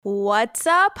What's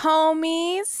up,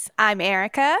 homies? I'm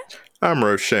Erica, I'm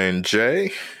Roshane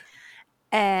J.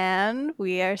 and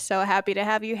we are so happy to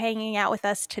have you hanging out with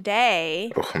us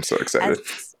today Oh, I'm so excited.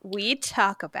 as we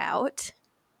talk about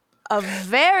a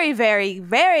very, very,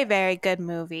 very, very good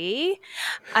movie,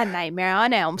 A Nightmare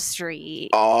on Elm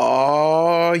Street.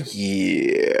 Oh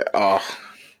yeah. Oh,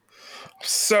 I'm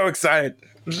so excited.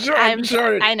 I'm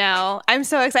Jordan. I know. I'm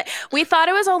so excited. We thought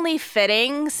it was only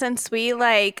fitting since we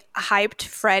hyped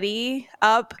Freddy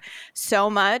up so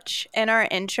much in our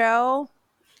intro.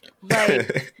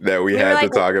 Like That we we were had to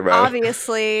like, well, talk about.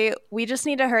 obviously, we just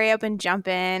need to hurry up and jump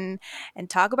in and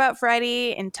talk about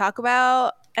Freddy and talk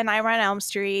about A Nightmare on Elm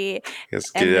Street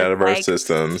Let's get and it just out of our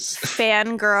systems.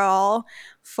 fangirl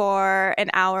for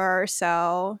an hour or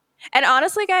so. And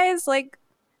honestly, guys,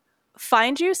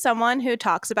 find you someone who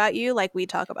talks about you like we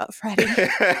talk about Freddy. That's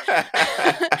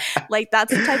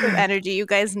the type of energy you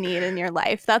guys need in your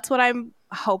life. That's what I'm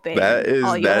hoping that is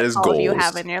all of you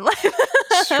have goals. in your life.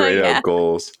 Straight Yeah. up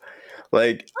goals.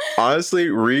 Like honestly,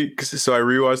 so I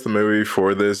rewatched the movie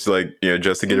for this,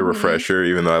 just to get a Mhm. refresher.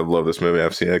 Even though I love this movie,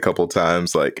 I've seen it a couple of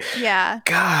times. Yeah.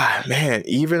 God, man,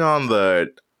 even on the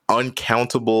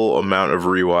uncountable amount of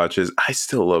rewatches, I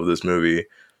still love this movie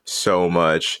so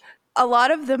much. A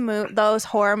lot of those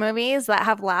horror movies that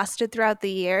have lasted throughout the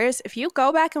years, if you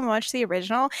go back and watch the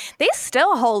original, they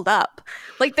still hold up.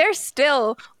 They're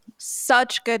still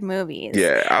such good movies.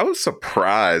 Yeah, I was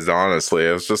surprised, honestly.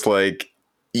 It was just like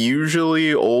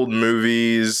usually old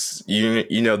movies,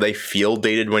 they feel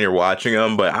dated when you're watching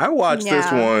them, but I watched this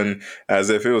Yeah. one as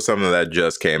if it was something that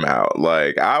just came out.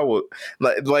 Like I would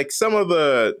like some of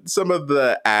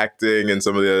the acting and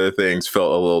some of the other things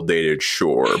felt a little dated,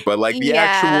 sure, but like the Yeah.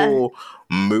 actual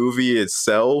movie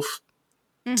itself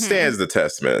Hmm. stands the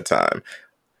testament of time.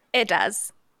 It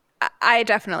does. I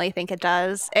definitely think it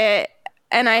does.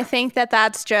 And I think that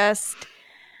that's just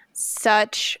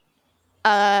such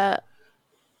a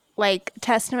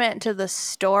testament to the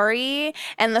story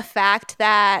and the fact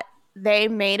that they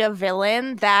made a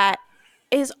villain that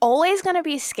is always going to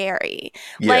be scary.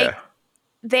 Like Yeah.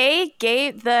 they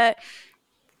gave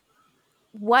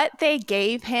what they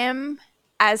gave him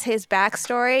as his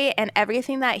backstory and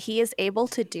everything that he is able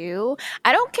to do.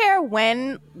 I don't care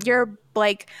when you're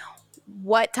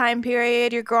what time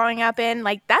period you're growing up in,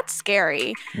 that's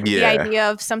scary. The Yeah. idea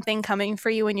of something coming for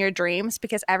you in your dreams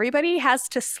because everybody has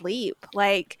to sleep.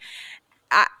 I,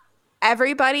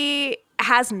 everybody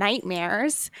has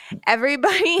nightmares.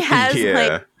 Everybody has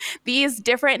Yeah. these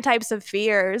different types of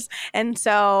fears. And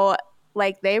so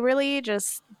they really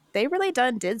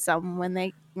did something when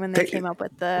they They came up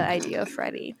with the idea of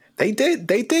Freddy. they did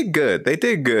good. They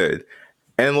did good.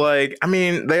 And I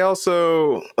mean, they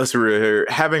also, let's be real here,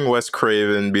 having Wes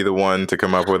Craven be the one to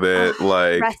come up with it,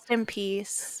 Rest in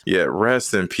peace. yeah,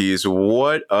 rest in peace.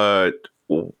 What a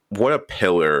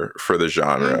pillar for the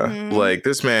genre. Mm-hmm. Like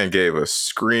this man gave us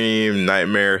Scream,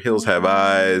 Nightmare, Hills Have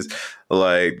Eyes, Mm-hmm.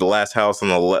 like The Last House on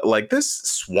the like this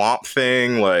Swamp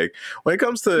Thing. Like when it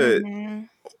comes to Mm-hmm.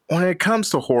 when it comes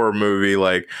to horror movie,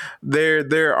 like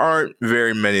there aren't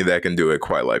very many that can do it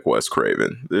quite like Wes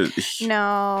Craven.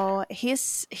 No,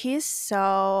 he's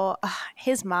so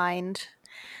his mind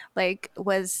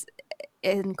was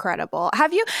incredible.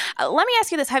 Have you let me ask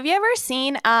you this. Have you ever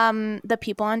seen The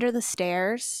People Under the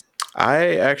Stairs?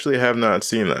 I actually have not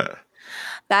seen that.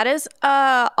 That is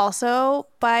also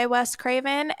by Wes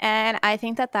Craven, and I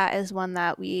think that that is one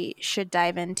that we should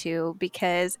dive into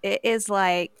because it is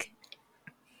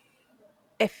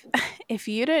if if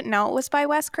you didn't know it was by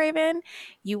Wes Craven,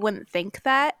 you wouldn't think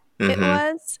that it Mm-hmm.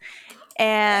 was.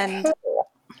 And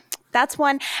that's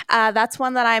one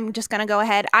that I'm just gonna go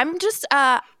ahead. I'm just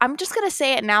gonna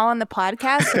say it now on the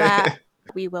podcast so that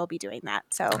we will be doing that.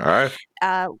 So All right.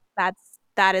 uh,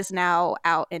 that is now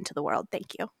out into the world.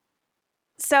 Thank you.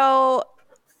 So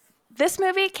this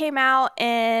movie came out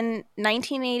in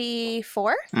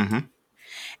 1984, Mm-hmm.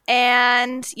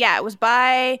 and yeah, it was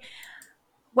by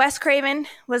Wes Craven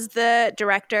was the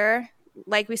director.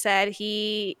 Like we said,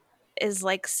 he is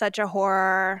such a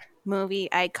horror movie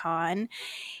icon.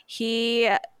 He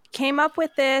came up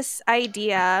with this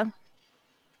idea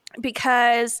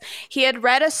because he had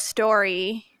read a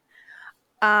story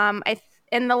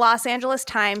in the Los Angeles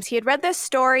Times. He had read this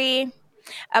story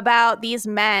about these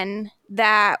men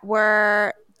that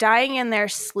were dying in their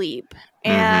sleep.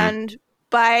 Mm-hmm. And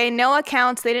by no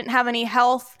accounts, they didn't have any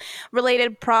health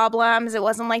related problems. It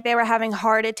wasn't like they were having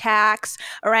heart attacks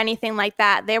or anything like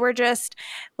that. They were just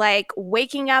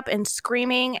waking up and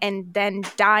screaming and then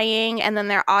dying. And then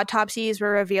their autopsies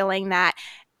were revealing that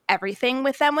everything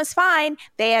with them was fine.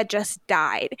 They had just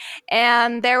died.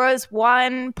 And there was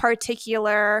one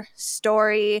particular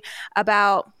story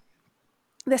about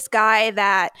this guy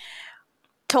that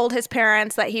told his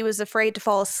parents that he was afraid to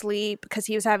fall asleep because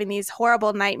he was having these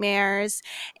horrible nightmares,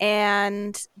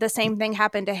 and the same thing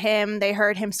happened to him. They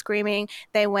heard him screaming,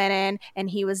 they went in, and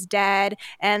he was dead.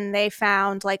 And they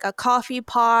found like a coffee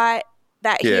pot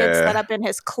that he had set up in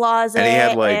his closet,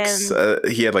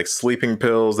 and he had like sleeping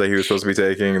pills that he was supposed to be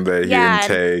taking that he didn't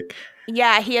take.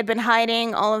 Yeah, he had been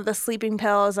hiding all of the sleeping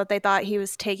pills that they thought he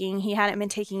was taking. He hadn't been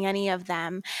taking any of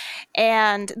them.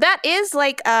 And that is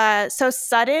like so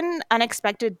sudden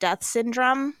unexpected death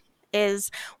syndrome is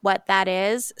what that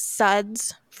is.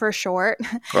 SUDS for short.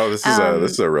 Oh, this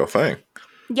is a real thing.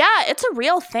 Yeah, it's a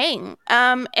real thing.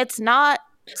 It's not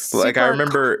like I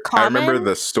remember common.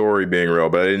 the story being real,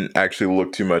 but I didn't actually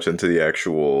look too much into the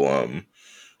actual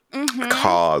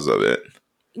cause of it.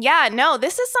 Yeah, no,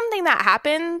 this is something that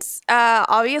happens.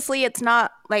 Obviously, it's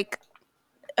not like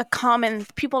a common,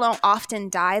 people don't often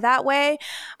die that way.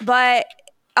 But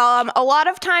a lot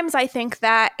of times I think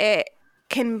that it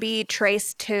can be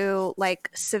traced to like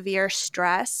severe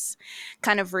stress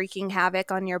kind of wreaking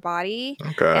havoc on your body.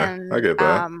 Okay, and, I get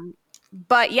that.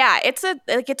 But yeah, it's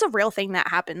a real thing that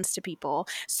happens to people.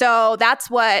 So that's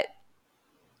what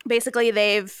basically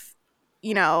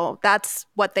that's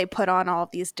what they put on all of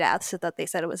these deaths, so that they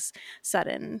said it was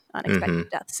sudden unexpected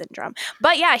death syndrome.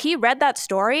 But yeah, he read that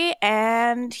story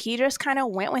and he just kind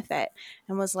of went with it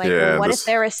and was like, well, what if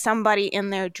there is somebody in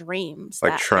their dreams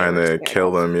like trying to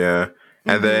kill them? Yeah.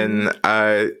 And then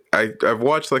I've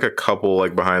watched like a couple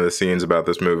like behind the scenes about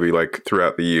this movie like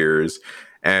throughout the years,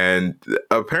 and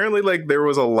apparently like there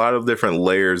was a lot of different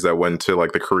layers that went to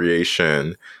like the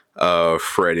creation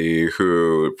Freddy,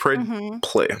 who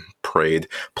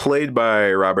played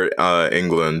by Robert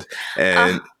Englund,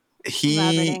 and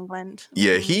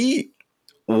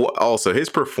also his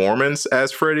performance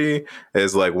as Freddy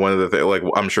is like one of the things. Like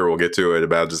I'm sure we'll get to it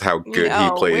about just how good he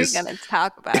plays. We're gonna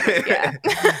talk about it, yeah.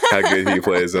 How good he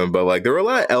plays him, but like there were a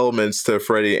lot of elements to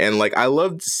Freddy, and like I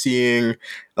loved seeing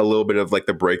a little bit of like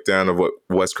the breakdown of what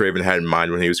Wes Craven had in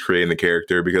mind when he was creating the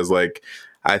character, because like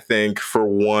I think for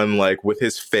one, like with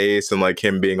his face and like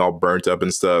him being all burnt up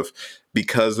and stuff,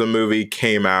 because the movie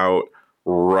came out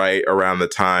right around the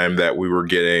time that we were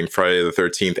getting Friday the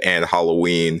 13th and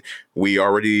Halloween, we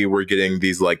already were getting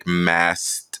these like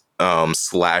masked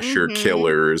slasher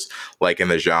killers like in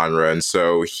the genre. And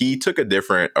so he took a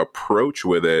different approach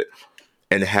with it,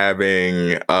 and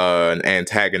having an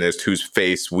antagonist whose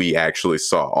face we actually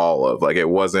saw all of. Like it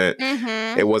wasn't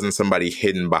somebody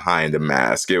hidden behind a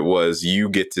mask. It was, you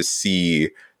get to see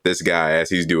this guy as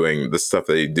he's doing the stuff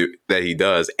that he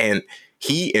does, and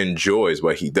he enjoys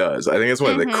what he does. I think it's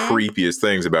one of the creepiest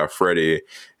things about Freddy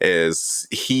is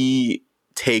he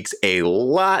takes a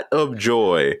lot of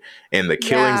joy in the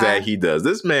killings that he does.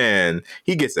 This man,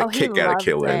 he gets a kick out of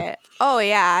killing. Oh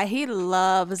yeah, he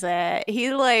loves it.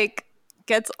 He like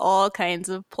gets all kinds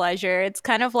of pleasure. It's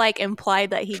kind of like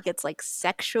implied that he gets like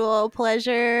sexual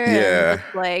pleasure. Yeah.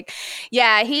 Like,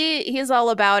 yeah, he's all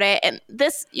about it. And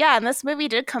this movie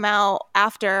did come out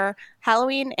after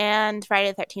Halloween, and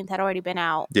Friday the 13th had already been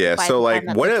out. Yeah, so like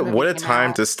what a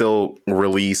time to still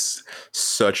release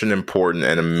such an important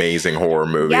and amazing horror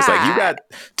movie. It's like you got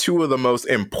two of the most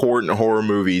important horror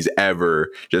movies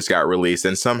ever just got released,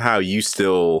 and somehow you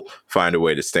still find a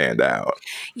way to stand out.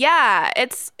 Yeah,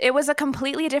 it was a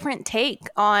completely different take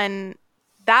on,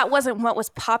 that wasn't what was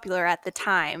popular at the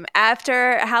time.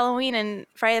 After Halloween and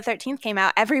Friday the 13th came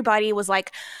out, everybody was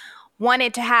like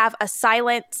wanted to have a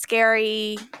silent,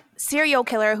 scary serial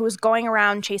killer who was going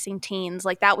around chasing teens.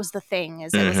 Like that was the thing. It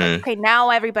was like, okay, now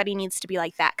everybody needs to be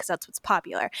like that because that's what's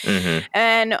popular.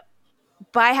 And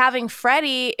by having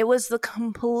Freddy, it was the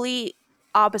complete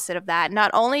opposite of that. Not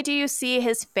only do you see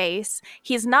his face,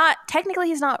 he's not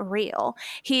real.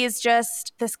 He's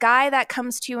just this guy that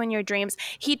comes to you in your dreams.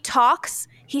 He talks,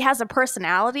 he has a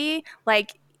personality,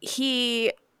 like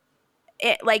he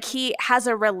has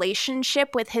a relationship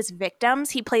with his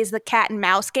victims. He plays the cat and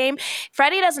mouse game.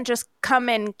 Freddy doesn't just come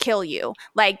and kill you.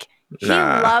 Like he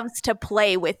loves to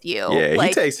play with you. Yeah, like,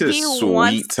 he takes his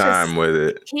sweet time with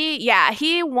it.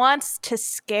 He wants to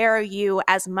scare you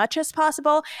as much as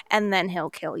possible, and then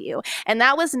he'll kill you. And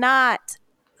that was not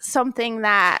something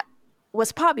that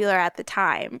was popular at the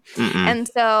time. And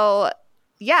so,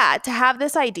 yeah, to have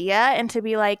this idea and to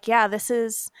be like, yeah, this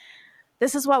is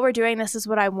what we're doing. This is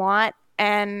what I want.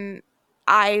 And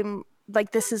I'm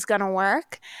like, this is going to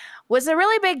work, was a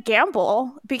really big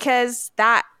gamble, because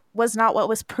that was not what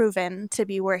was proven to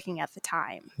be working at the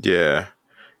time. Yeah.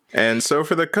 And so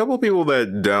for the couple people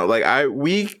that don't, like,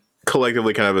 we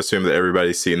collectively kind of assume that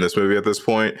everybody's seen this movie at this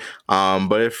point.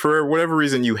 But if for whatever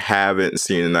reason you haven't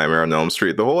seen A Nightmare on Elm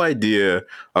Street, the whole idea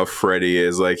of Freddy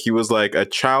is like he was like a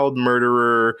child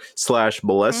murderer slash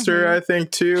molester, I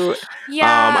think too.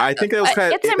 Yeah, I think that was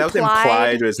kind of that was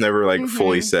implied, but it's never like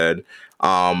fully said.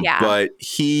 Yeah. But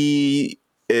he's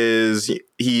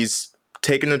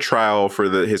taken a trial for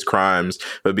his crimes,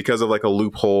 but because of like a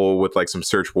loophole with like some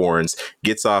search warrants,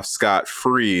 gets off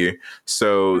scot-free.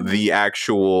 So the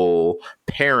actual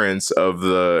parents of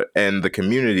the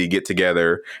community get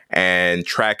together and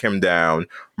track him down,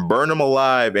 burn him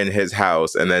alive in his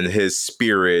house, and then his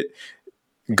spirit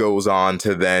goes on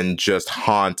to then just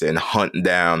haunt and hunt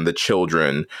down the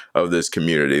children of this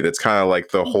community. That's kind of like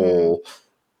the whole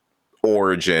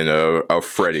origin of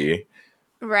Freddy.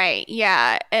 Right.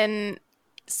 Yeah. And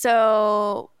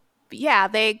so, yeah,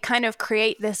 they kind of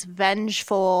create this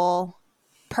vengeful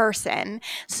person.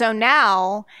 So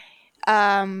now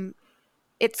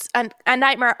it's a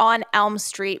Nightmare on Elm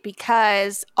Street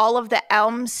because all of the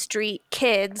Elm Street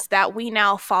kids that we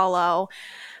now follow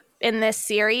in this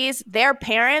series, their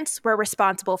parents were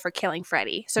responsible for killing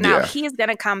Freddy. So now he's going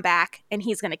to come back and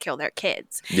he's going to kill their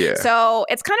kids. Yeah. So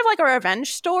it's kind of like a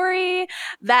revenge story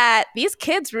that these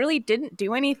kids really didn't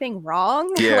do anything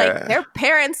wrong. Yeah. Like their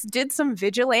parents did some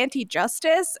vigilante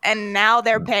justice and now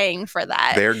they're paying for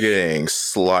that. They're getting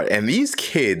slaughtered. And these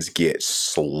kids get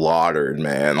slaughtered,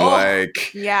 man.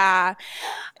 Yeah.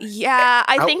 Yeah.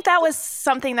 I think that was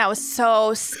something that was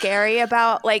so scary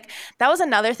about, like, that was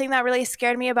another thing that really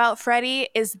scared me about Freddy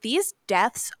is these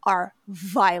deaths are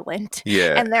violent.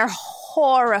 Yeah. And they're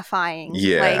horrifying.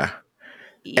 Yeah.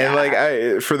 And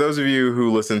like, for those of you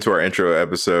who listened to our intro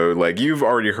episode, like you've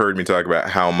already heard me talk about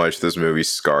how much this movie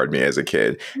scarred me as a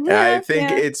kid. And I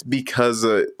think it's because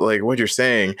of like what you're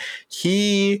saying.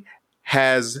 He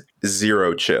has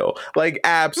zero chill, like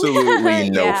absolutely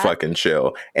no fucking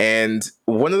chill. And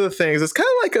one of the things, it's kind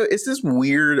of like it's this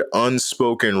weird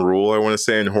unspoken rule I want to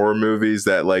say in horror movies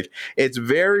that like it's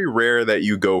very rare that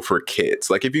you go for kids.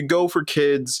 Like if you go for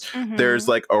kids, there's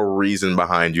like a reason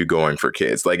behind you going for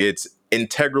kids. Like it's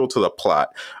integral to the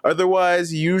plot.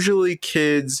 Otherwise, usually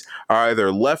kids are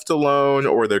either left alone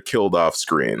or they're killed off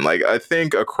screen. Like I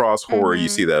think across horror you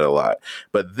see that a lot.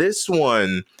 But this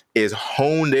one is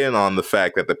honed in on the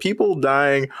fact that the people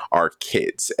dying are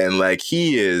kids, and like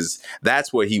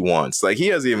that's what he wants. Like he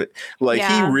doesn't even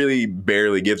he really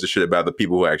barely gives a shit about the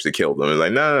people who actually killed them. It's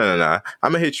like no,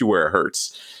 I'm gonna hit you where it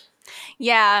hurts.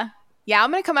 Yeah, I'm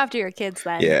gonna come after your kids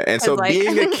then. Yeah, and so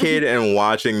being a kid and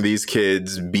watching these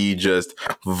kids be just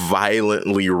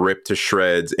violently ripped to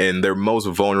shreds in their most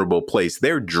vulnerable place,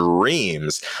 their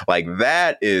dreams, like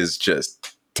that is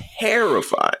just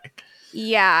terrifying.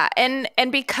 Yeah, and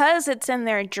because it's in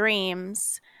their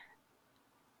dreams,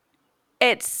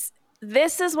 this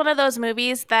is one of those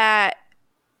movies that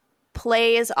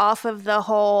plays off of the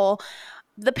whole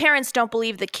the parents don't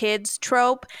believe the kids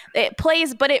trope. It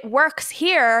plays, but it works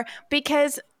here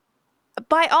because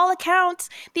by all accounts,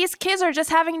 these kids are just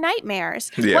having nightmares.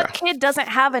 Yeah. What kid doesn't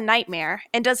have a nightmare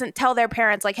and doesn't tell their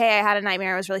parents like, hey, I had a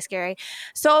nightmare, it was really scary.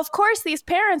 So of course these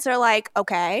parents are like,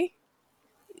 okay,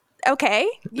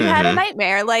 you had a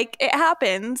nightmare, like it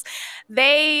happens.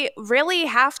 They really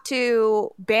have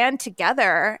to band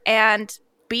together and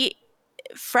beat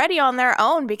Freddy on their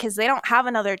own because they don't have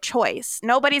another choice.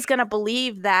 Nobody's going to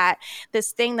believe that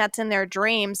this thing that's in their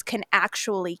dreams can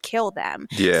actually kill them.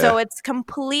 Yeah. So it's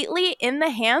completely in the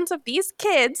hands of these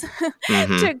kids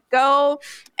to go.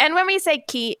 And when we say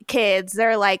kids,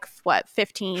 they're like, what,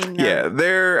 15? Yeah,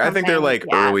 I think they're like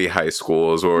early high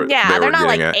schools or they're not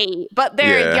like 8, but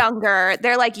they're younger.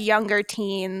 They're like younger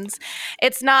teens.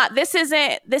 This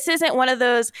isn't one of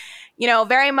those,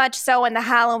 very much so in the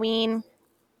Halloween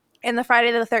in the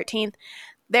Friday the 13th,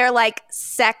 they're like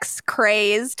sex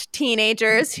crazed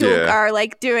teenagers who are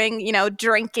like doing,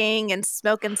 drinking and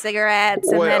smoking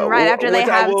cigarettes, and then right after they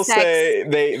have I will sex,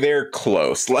 say they're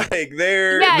close. Like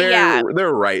they're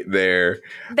right there.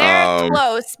 They're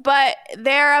close, but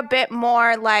they're a bit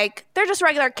more like they're just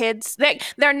regular kids.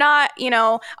 They're not,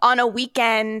 on a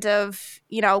weekend of,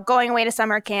 going away to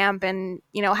summer camp and,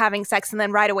 having sex and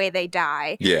then right away they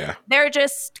die. Yeah. They're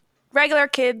just regular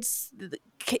kids,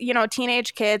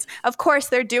 teenage kids. Of course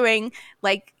they're doing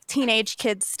like teenage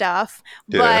kid stuff,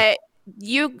 but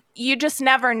you just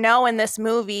never know in this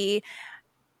movie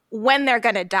when they're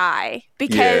gonna die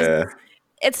because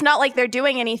it's not like they're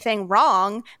doing anything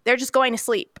wrong. They're just going to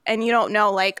sleep and you don't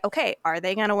know, like, okay, are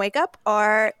they gonna wake up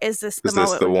or is this the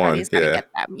moment the one? Freddy's gonna get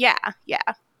them? Yeah.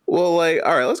 Well, like,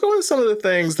 all right, let's go into some of the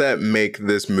things that make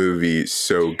this movie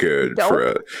so good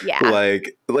for Dope. Yeah.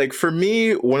 like for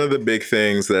me, one of the big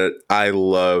things that I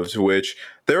loved, which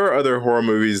there are other horror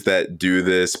movies that do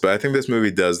this, but I think this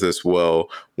movie does this well,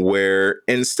 where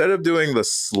instead of doing the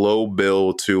slow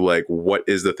build to like what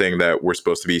is the thing that we're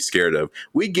supposed to be scared of,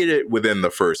 we get it within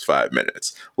the first 5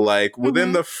 minutes. Like within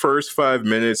Mm-hmm. the first 5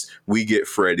 minutes, we get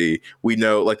Freddy. We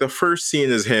know like the first scene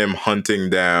is him hunting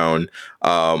down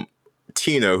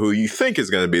Tina, who you think is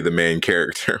going to be the main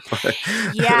character, but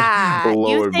Yeah. lo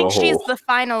You and think she's behold, the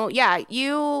final. Yeah.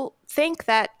 You think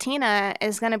that Tina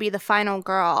is going to be the final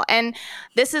girl. And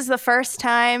this is the first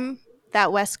time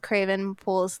that Wes Craven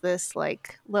pulls this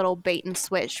like little bait and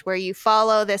switch where you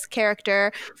follow this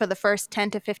character for the first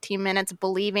 10 to 15 minutes,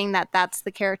 believing that that's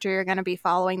the character you're going to be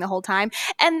following the whole time.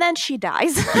 And then she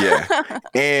dies. yeah.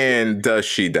 And does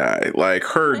she die? Like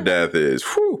her death is,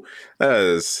 whew, that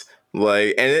is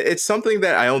like, and it's something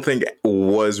that I don't think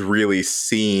was really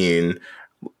seen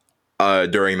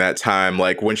during that time,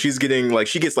 like when she's getting like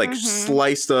she gets like Mm-hmm.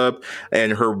 sliced up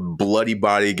and her bloody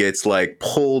body gets like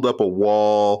pulled up a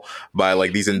wall by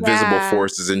like these invisible Yeah.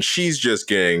 forces, and she's just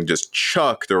getting just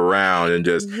chucked around and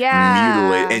just mutilated,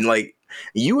 Yeah. and like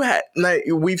you had like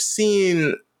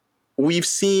we've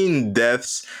seen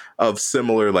deaths of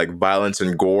similar like violence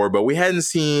and gore, but we hadn't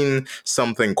seen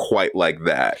something quite like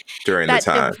that during the That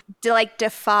time. like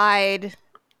defied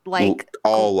like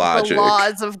All the logic.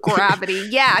 laws of gravity.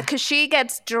 Yeah, because she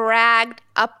gets dragged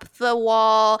up the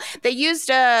wall. They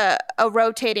used a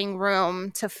rotating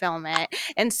room to film it,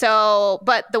 and so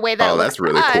but the way that it Oh, looks that's to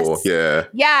really us, cool. Yeah.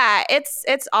 yeah,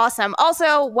 it's awesome.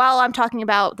 Also, while I'm talking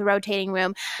about the rotating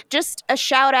room, just a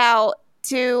shout out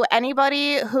to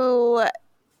anybody who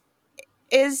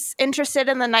is interested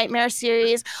in the Nightmare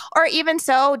series, or even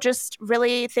so, just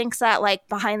really thinks that like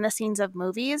behind the scenes of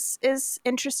movies is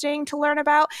interesting to learn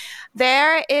about.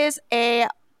 There is a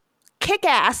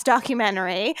kick-ass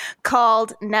documentary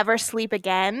called Never Sleep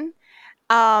Again.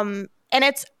 And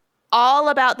it's all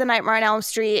about the Nightmare on Elm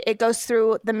Street. It goes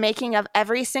through the making of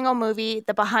every single movie,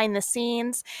 the behind the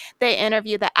scenes. They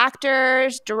interview the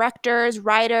actors, directors,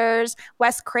 writers.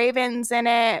 Wes Craven's in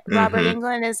it. Robert Mm-hmm.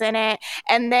 Englund is in it.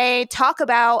 And they talk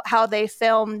about how they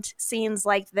filmed scenes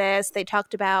like this. They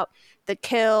talked about the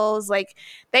kills. Like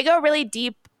they go really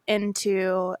deep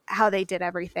into how they did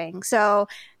everything. So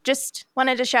just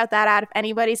wanted to shout that out if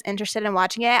anybody's interested in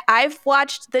watching it. I've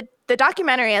watched the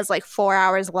documentary is like 4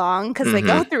 hours long because they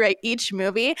go through each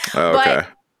movie. Oh, But okay.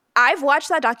 I've watched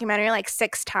that documentary like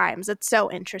 6 times. It's so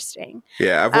interesting.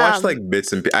 Yeah, I've watched Um, like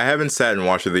bits and I haven't sat and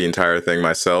watched the entire thing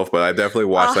myself, but I definitely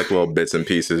watched like little bits and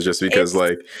pieces just because it's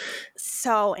like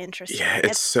so interesting. yeah,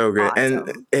 it's so good. And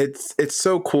awesome. it's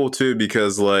so cool too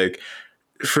because like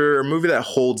for a movie that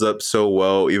holds up so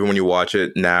well even when you watch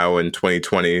it now in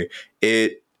 2020,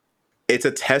 it's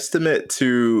a testament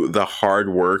to the hard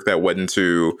work that went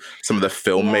into some of the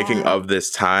filmmaking Yeah. of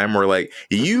this time where like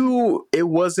it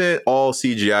wasn't all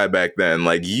CGI back then.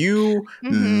 Like you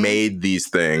Mhm. made these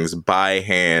things by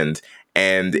hand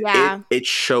and Yeah. it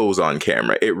shows on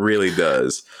camera. It really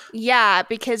does. Yeah,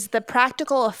 because the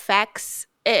practical effects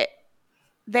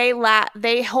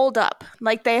they hold up.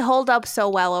 Like they hold up so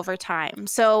well over time.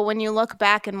 So when you look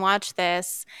back and watch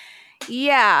this,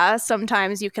 yeah,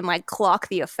 sometimes you can like clock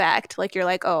the effect. Like you're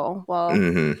like, "Oh, well,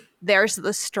 Hmm. there's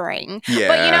the string." Yeah.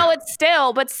 But you know,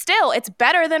 it's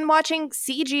better than watching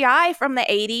CGI from the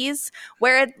 80s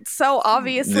where it's so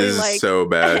obviously This is like so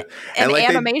bad. an And like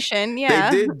animation. they Yeah.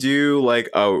 did do like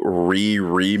a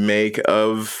remake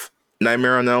of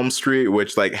Nightmare on Elm Street,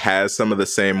 which like has some of the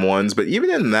same ones, but even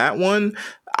in that one,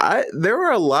 there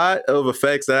were a lot of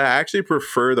effects that I actually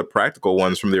prefer the practical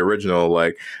ones from the original.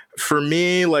 Like for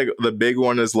me, like the big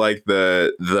one is like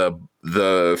the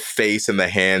face and the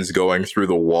hands going through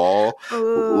the wall,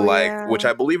 Ooh, like yeah. which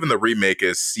I believe in the remake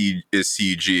is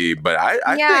CG, but I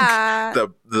Yeah.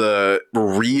 think the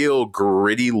real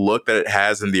gritty look that it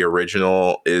has in the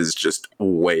original is just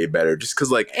way better. Just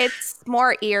because like It's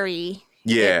more eerie.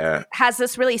 yeah. It has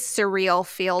this really surreal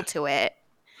feel to it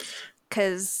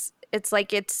because it's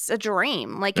like it's a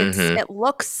dream. Like it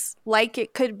looks like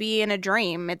it could be in a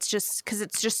dream. It's just because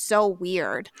it's just so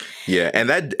weird. Yeah, and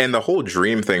the whole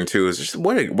dream thing too is just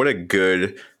what a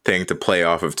good thing to play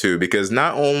off of too, because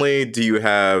not only do you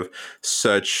have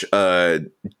such a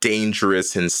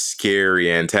dangerous and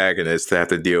scary antagonist to have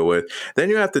to deal with, then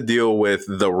you have to deal with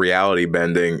the reality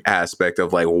bending aspect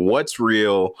of like what's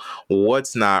real,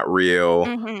 what's not real,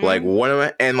 like what am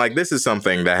I, and like this is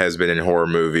something that has been in horror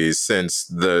movies since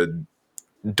the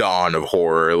dawn of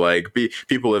horror. Like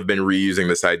people have been reusing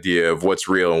this idea of what's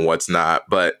real and what's not,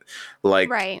 but like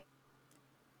Right.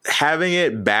 having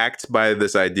it backed by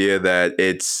this idea that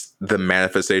it's the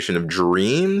manifestation of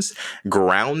dreams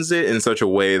grounds it in such a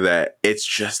way that it's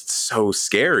just so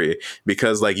scary,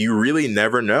 because like you really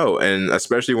never know, and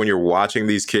especially when you're watching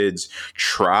these kids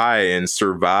try and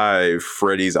survive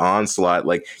Freddy's onslaught,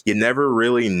 like you never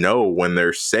really know when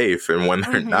they're safe and when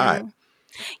they're not.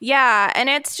 Yeah, and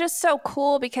it's just so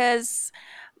cool because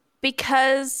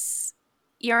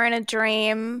you're in a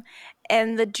dream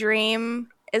and the dream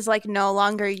is like no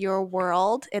longer your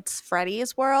world, it's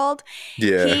Freddy's world.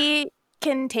 Yeah, He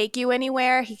can take you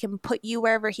anywhere, he can put you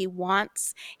wherever he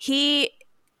wants. He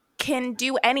can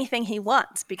do anything he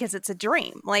wants because it's a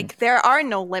dream. Like there are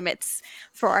no limits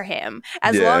for him.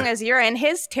 As long yeah, as you're in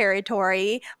his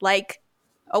territory, like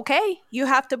okay, you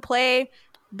have to play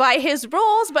by his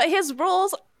rules, but his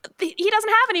rules he doesn't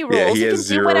have any yeah, rules. he He has can do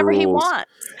zero whatever he rules.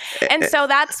 wants. And so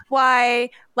that's why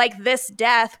like this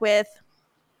death with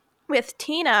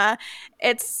Tina,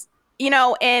 it's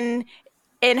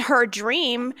in her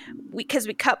dream, because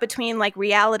we cut between like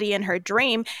reality and her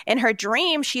dream. In her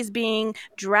dream, she's being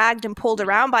dragged and pulled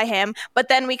around by him, but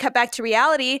then we cut back to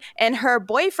reality and her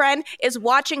boyfriend is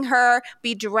watching her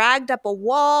be dragged up a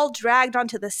wall, dragged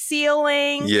onto the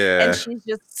ceiling, and Yeah, she's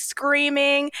just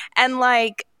screaming, and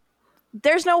like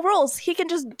there's no rules. He can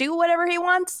just do whatever he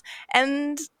wants,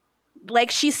 and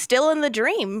like she's still in the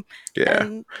dream, yeah.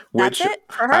 and that's Which it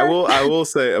for I her. will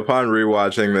say, upon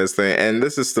rewatching this thing, and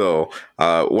this is still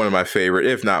one of my favorite,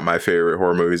 if not my favorite,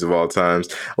 horror movies of all times.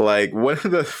 Like one of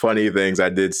the funny things I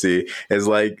did see is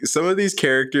like some of these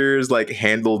characters like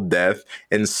handle death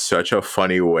in such a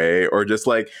funny way, or just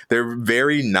like they're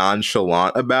very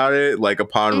nonchalant about it. Like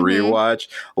upon Mm-hmm. rewatch,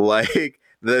 like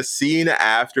the scene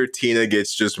after Tina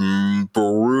gets just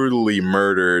brutally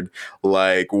murdered,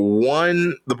 like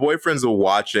one the boyfriend's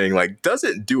watching, like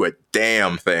doesn't do a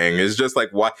damn thing. It's just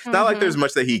like what, not like Mm-hmm. there's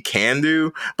much that he can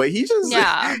do, but he just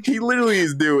Yeah. he literally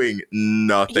is doing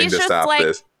nothing He's to just stop like,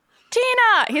 this.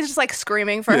 Tina! He's just like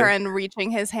screaming for Yeah, her and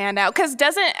reaching his hand out. Cause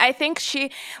doesn't, I think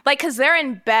she, like, cause they're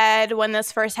in bed when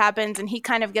this first happens and he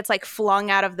kind of gets like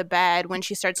flung out of the bed when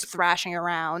she starts thrashing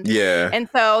around. yeah. And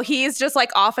so he's just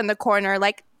like off in the corner,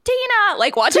 like, Tina!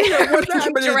 Like watching Tina, her what's being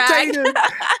happening, dragged. Tina?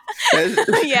 And,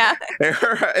 Yeah.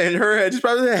 and her head just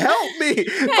probably said, "Help me,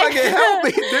 fucking help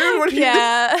me, dude! What are you doing?"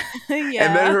 Yeah.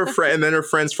 And then Yeah. her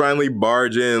friends finally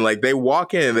barge in. Like they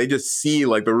walk in and they just see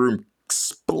like the room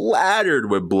splattered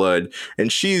with blood,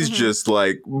 and she's Mm-hmm. just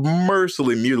like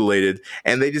mercilessly mutilated,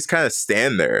 and they just kind of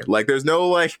stand there. Like there's no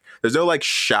like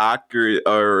shock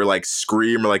or like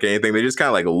scream or like anything. They just kind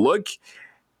of like look,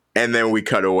 and then we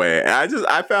cut away. And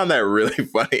I found that really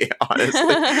funny, honestly,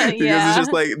 because it's Yeah.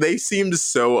 just like they seemed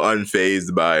so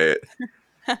unfazed by it.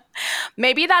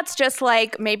 Maybe that's just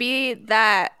like maybe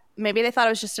they thought it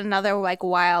was just another like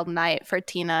wild night for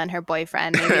Tina and her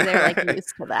boyfriend. Maybe they're like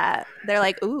used to that. They're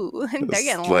like, ooh, they're It's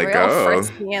getting like, real oh,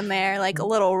 frisky in there, like a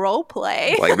little role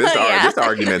play. like Yeah. this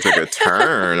argument took a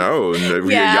turn. Oh, no,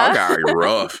 Yeah. y'all got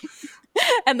rough.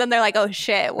 And then they're like, oh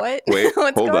shit, what? Wait,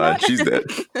 What's hold going on, on? she's dead.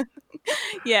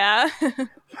 Yeah.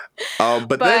 But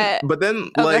But then oh,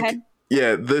 go like ahead.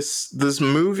 yeah, this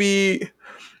movie,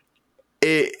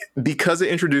 it because it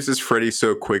introduces Freddy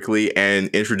so quickly and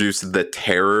introduced the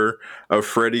terror of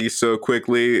Freddy so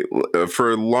quickly,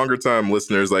 for longer time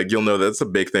listeners, like you'll know that's a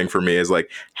big thing for me, is like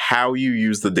how you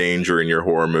use the danger in your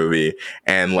horror movie,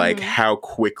 and like Mhm. how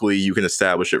quickly you can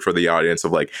establish it for the audience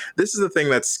of like, this is the thing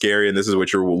that's scary and this is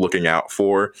what you're looking out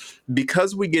for.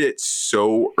 Because we get it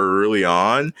so early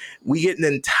on, we get an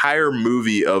entire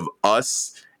movie of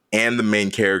us and the main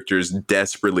characters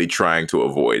desperately trying to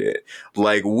avoid it.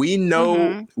 Like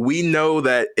Mhm. we know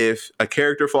that if a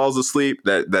character falls asleep,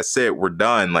 that's it, we're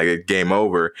done, like it's game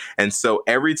over. And so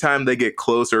every time they get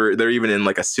closer, they're even in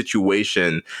like a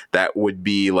situation that would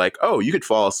be like, oh, you could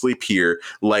fall asleep here,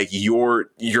 like your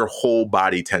whole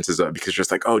body tenses up, because you're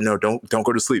just like, oh no, don't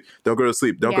go to sleep, don't go to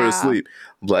sleep, don't go to Yeah. sleep.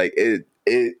 Like it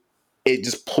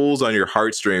just pulls on your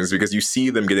heartstrings, because you see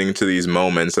them getting into these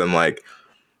moments, and like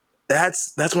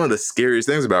that's one of the scariest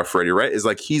things about Freddy, right? Is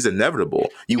like he's inevitable.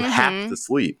 You have to Mhm.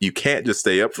 sleep. You can't just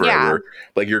stay up Yeah. forever.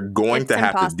 Like you're going It's to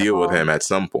have to deal with impossible. him at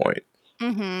some point.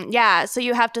 Yeah. So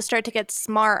you have to start to get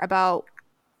smart about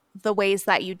the ways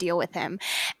that you deal with him.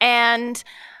 And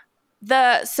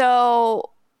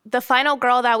the final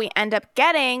girl that we end up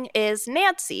getting is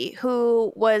Nancy,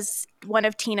 who was one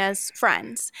of Tina's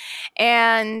friends.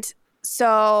 And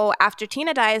so after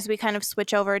Tina dies, we kind of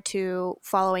switch over to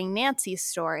following Nancy's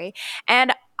story.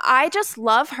 And I just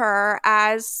love her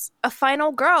as a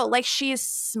final girl. Like she's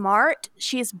smart,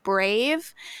 she's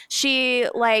brave, she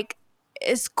like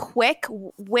is quick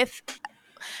with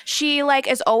she like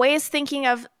is always thinking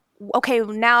of okay,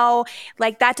 now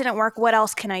like that didn't work. What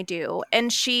else can I do?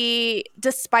 And she,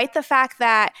 despite the fact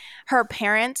that her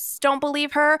parents don't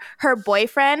believe her, her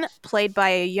boyfriend, played by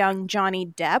a young Johnny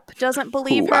Depp, doesn't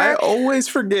believe Who I her. always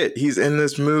forget he's in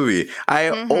this movie. I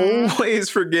Mm-hmm. always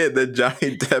forget that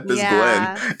Johnny Depp is Glenn.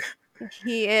 Yeah,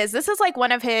 he is. This is like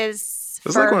one of his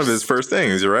It's like one of his first first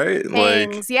things, right?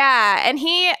 Like, things. Yeah, and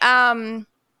he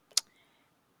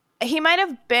might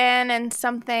have been in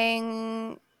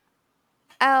something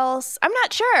else. I'm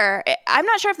not sure. I'm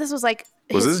not sure if this was like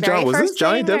his very was this first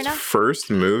Johnny thing or Depp's not. first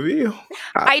movie?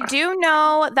 I do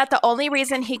know that the only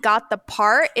reason he got the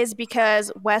part is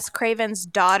because Wes Craven's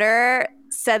daughter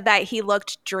said that he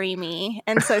looked dreamy,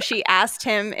 and so she asked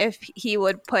him if he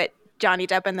would put Johnny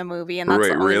Depp in the movie, and that's Wait,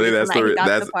 the only really? reason that he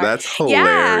got the part. That's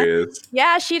Yeah. hilarious.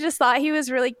 Yeah, she just thought he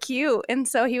was really cute, and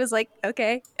so he was like,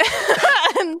 okay,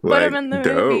 and put him Like, in the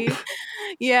dope. movie.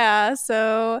 Yeah,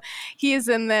 so he's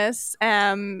in this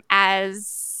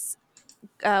as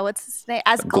what's his name?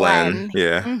 As Glenn, Glenn.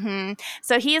 yeah. Mm-hmm.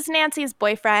 So he's Nancy's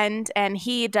boyfriend, and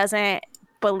he doesn't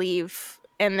believe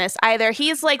in this either.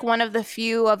 He's like one of the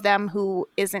few of them who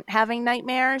isn't having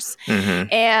nightmares.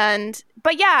 Mm-hmm. And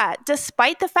but yeah,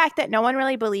 despite the fact that no one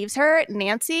really believes her,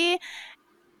 Nancy,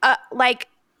 like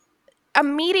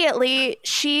immediately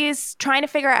she's trying to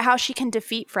figure out how she can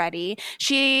defeat Freddy.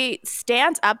 She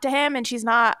stands up to him and she's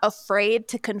not afraid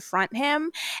to confront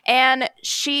him. And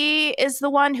she is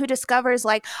the one who discovers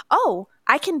like, oh,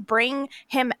 I can bring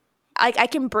him, like I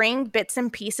can bring bits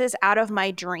and pieces out of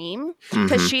my dream.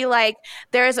 Because Mm-hmm. she like,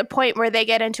 there's a point where they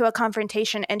get into a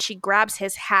confrontation and she grabs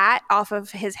his hat off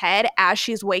of his head as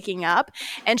she's waking up,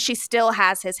 and she still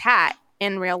has his hat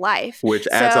in real life. Which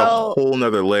adds a whole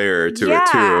nother layer to it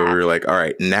too. Where you're like, all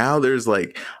right, now there's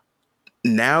like,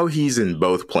 now he's in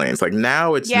both planes. Like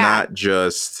now it's not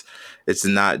just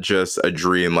a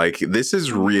dream. Like this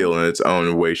is real in its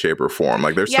own way, shape, or form.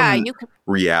 Like there's some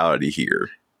reality here.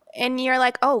 And you're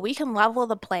like, oh, we can level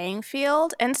the playing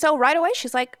field. And so right away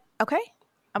she's like, okay,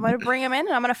 I'm going to bring him in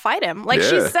and I'm going to fight him. Like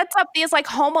she sets up these like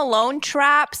Home Alone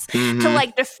traps to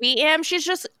like defeat him. She's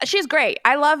great.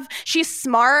 She's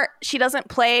smart. She doesn't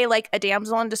play like a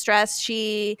damsel in distress.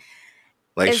 She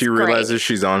realizes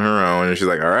she's on her own and she's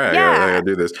like, all right, I gotta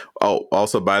do this. Oh,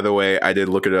 also, by the way, I did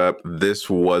look it up. This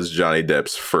was Johnny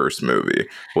Depp's first movie,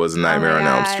 was Nightmare on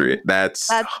Elm Street. That's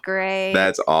great.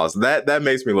 That's awesome. That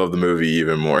makes me love the movie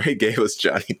even more. He gave us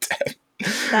Johnny Depp.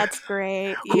 That's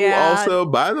great. Who also,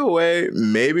 by the way,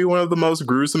 maybe one of the most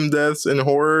gruesome deaths in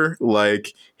horror.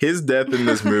 Like his death in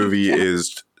this movie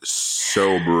is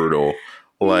so brutal.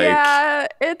 Like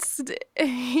it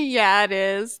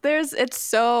is.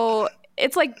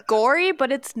 It's like gory,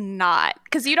 but it's not,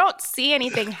 because you don't see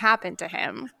anything happen to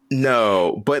him.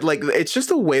 No, but like it's just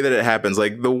the way that it happens.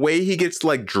 Like the way he gets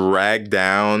like dragged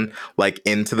down like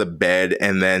into the bed,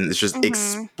 and then it's just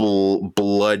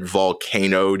blood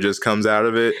volcano just comes out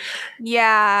of it.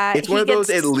 Yeah, it's one of those.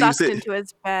 It leaves it into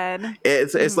his bed.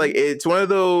 It's like it's one of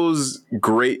those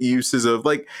great uses of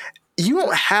like, you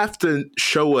don't have to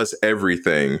show us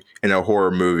everything in a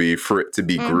horror movie for it to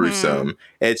be gruesome.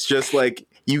 It's just like,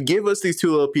 you give us these two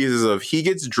little pieces of he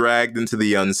gets dragged into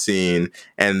the unseen,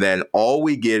 and then all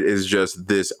we get is just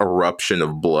this eruption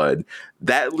of blood.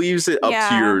 That leaves it up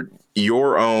to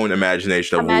your own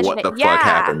imagination of what the fuck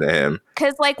happened to him.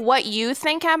 Because like what you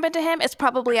think happened to him is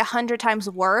probably 100 times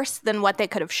worse than what they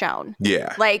could have shown.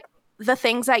 Yeah. Like the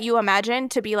things that you imagine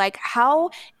to be like, how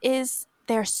is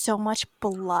there's so much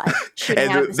blood shooting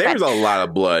out of his there's bed? A lot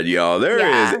of blood, y'all. There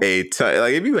is a ton.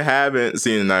 Like if you haven't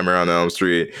seen Nightmare on Elm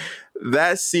Street,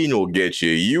 that scene will get you.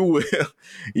 You will.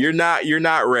 You're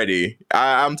not ready.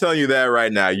 I'm telling you that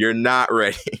right now. You're not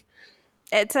ready.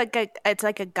 It's like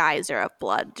a geyser of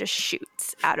blood just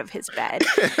shoots out of his bed.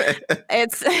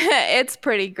 It's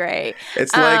pretty great.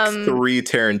 It's like 3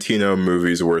 Tarantino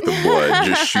movies worth of blood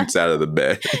just shoots out of the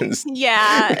bed.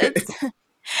 Yeah,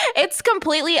 it's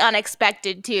completely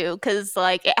unexpected too, because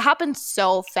like it happens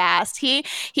so fast. He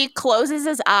closes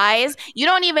his eyes. You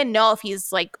don't even know if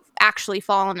he's like actually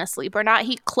fallen asleep or not.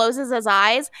 He closes his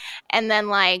eyes, and then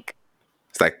like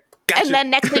it's like, gotcha. And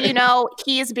then next thing you know,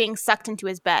 he is being sucked into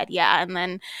his bed. Yeah, and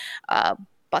then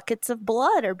buckets of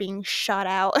blood are being shot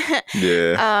out.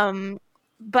 Yeah.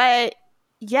 But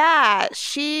yeah,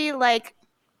 she's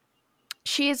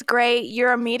great.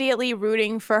 You're immediately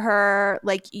rooting for her.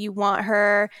 Like you want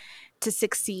her to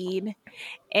succeed.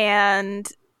 And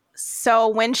so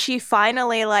when she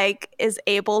finally like is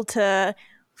able to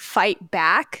fight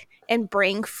back and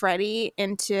bring Freddy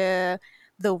into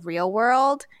the real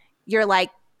world, you're like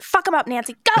fuck him up,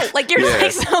 Nancy, go. Like, you're Yeah.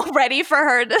 like so ready for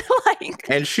her to like.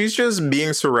 And she's just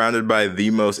being surrounded by the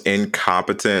most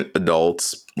incompetent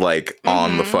adults like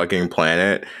on the fucking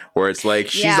planet, where it's like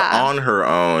she's on her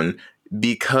own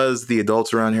because the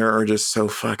adults around here are just so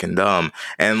fucking dumb.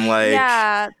 And like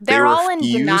they they're all in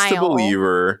refuse to denial. believe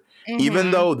her.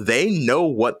 Even though they know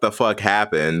what the fuck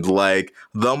happened. Like,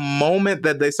 the moment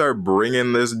that they start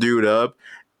bringing this dude up,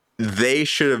 they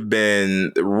should have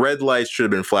been, red lights should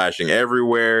have been flashing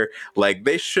everywhere. Like,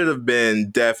 they should have been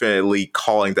definitely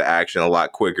calling to action a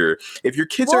lot quicker. If your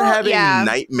kids are having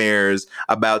nightmares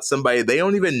about somebody they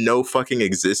don't even know fucking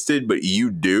existed, but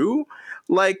you do,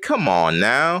 like, come on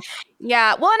now.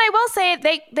 Yeah. Well, and I will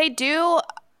say they do.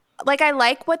 Like, I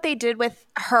like what they did with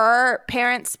her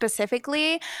parents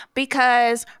specifically,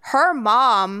 because her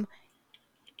mom,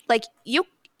 like,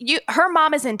 her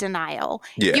mom is in denial.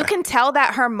 Yeah. You can tell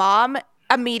that her mom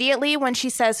immediately when she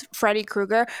says Freddy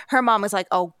Krueger, her mom is like,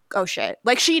 oh shit.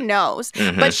 Like, she knows.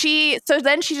 But so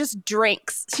then she just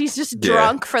drinks. She's just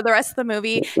drunk for the rest of the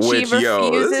movie. Which, she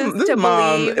refuses this to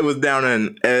mom, believe. it was down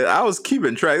in, I was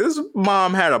keeping track. This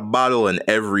mom had a bottle in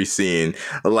every scene.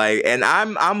 Like, and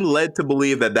I'm led to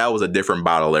believe that was a different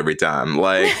bottle every time.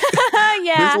 Like,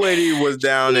 this lady was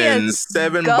down in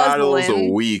 7 bottles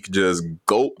a week, just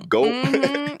gulp.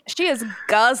 She is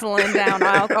guzzling down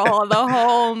alcohol the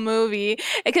whole movie,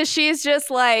 because she's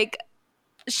just like,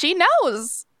 she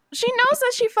knows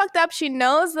that she fucked up. She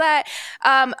knows that,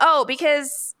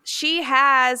 because she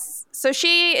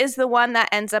is the one that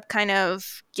ends up kind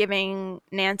of giving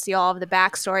Nancy all of the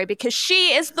backstory, because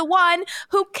she is the one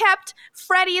who kept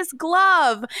Freddy's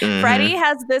glove. Freddy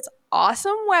has this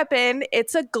awesome weapon.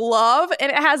 It's a glove,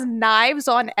 and it has knives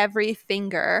on every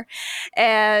finger,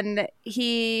 and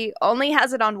he only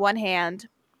has it on one hand.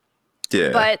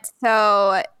 Yeah. But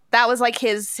so that was like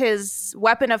his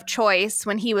weapon of choice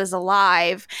when he was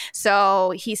alive.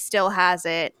 So he still has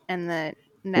it in the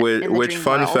Which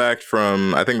fun fact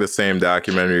from, I think, the same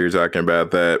documentary you're talking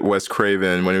about, that Wes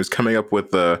Craven, when he was coming up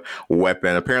with the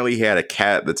weapon, apparently he had a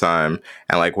cat at the time,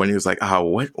 and like when he was like, oh,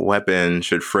 what weapon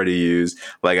should Freddy use?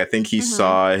 Like, I think he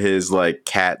saw his like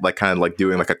cat like kind of like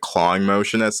doing like a clawing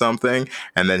motion at something,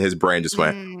 and then his brain just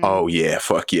went, oh yeah,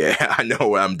 fuck yeah, I know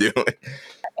what I'm doing.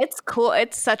 It's cool.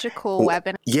 It's such a cool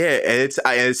weapon. Yeah, and it's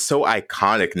so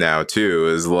iconic now too.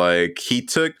 Is like he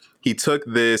took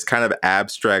this kind of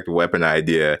abstract weapon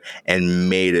idea and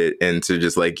made it into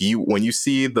just like, when you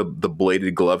see the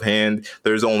bladed glove hand,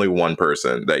 there's only one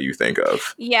person that you think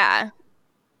of. Yeah,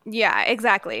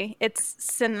 exactly. It's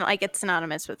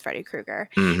synonymous with Freddy Krueger.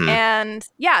 And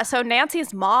yeah, so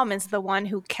Nancy's mom is the one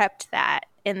who kept that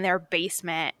in their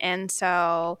basement, and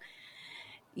so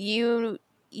Nancy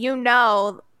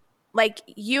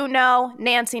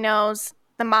knows,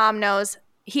 the mom knows,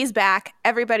 he's back,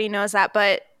 everybody knows that,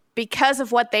 but because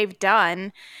of what they've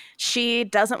done, she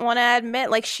doesn't want to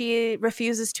admit, like, she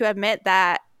refuses to admit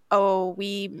that, oh,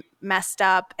 we messed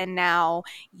up and now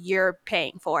you're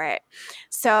paying for it.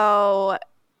 So,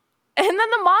 and then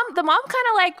the mom kind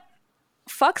of like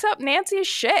fucks up Nancy's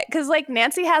shit, because like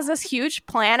Nancy has this huge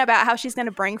plan about how she's going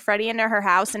to bring Freddy into her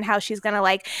house and how she's going to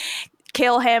like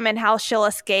kill him and how she'll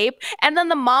escape, and then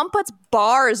the mom puts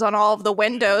bars on all of the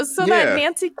windows so that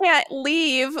Nancy can't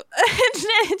leave.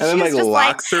 and then like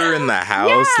locks her in the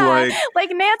house. Like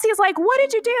Nancy's like, what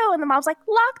did you do? And the mom's like,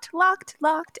 locked,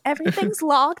 everything's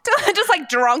locked. Just like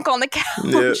drunk on the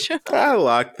couch. I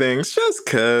lock things just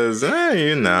cause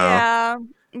yeah,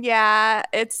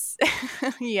 it's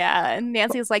and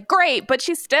Nancy's like, great, but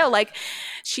she's still like,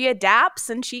 she adapts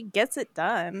and she gets it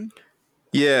done.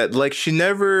 Yeah, like she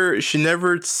never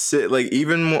like,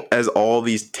 even as all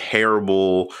these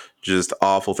terrible, just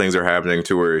awful things are happening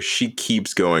to her, she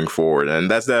keeps going forward, and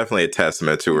that's definitely a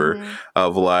testament to her.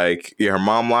 Of like, her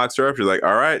mom locks her up. She's like,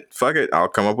 all right, fuck it, I'll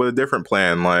come up with a different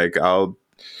plan. Like, I'll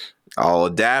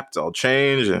adapt, I'll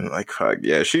change, and like, fuck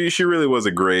yeah, she really was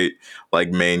a great like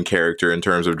main character in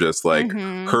terms of just like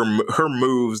her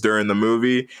moves during the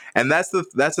movie. And that's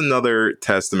another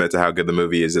testament to how good the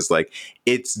movie is. Just like,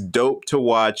 it's dope to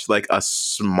watch like a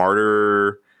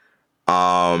smarter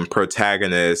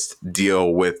protagonist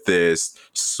deal with this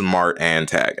smart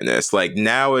antagonist. Like,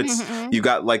 now it's you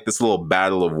got like this little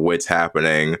battle of wits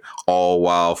happening, all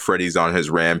while Freddy's on his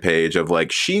rampage of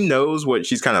like, she knows what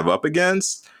she's kind of up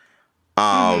against.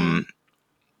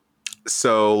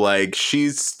 So like,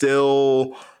 she's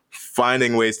still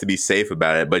finding ways to be safe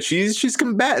about it, but she's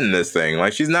combating this thing.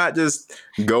 Like, she's not just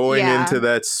going into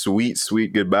that sweet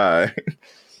goodbye.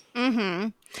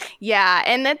 Yeah,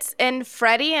 and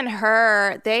Freddy and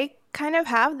her, they kind of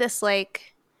have this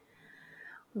like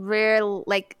real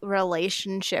like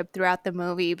relationship throughout the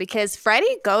movie because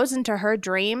Freddy goes into her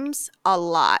dreams a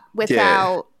lot Yeah,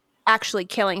 without actually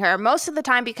killing her most of the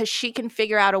time because she can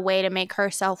figure out a way to make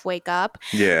herself wake up.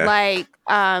 yeah, Like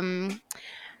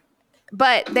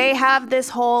but they have this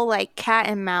whole like cat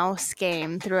and mouse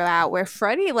game throughout where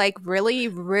Freddy like really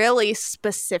really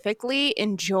specifically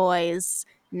enjoys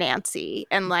Nancy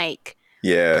and like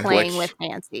yeah. Like playing with you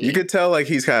Nancy. could tell, like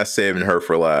he's kind of saving her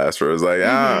for last. Where it's like,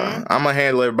 Mhm. I'm gonna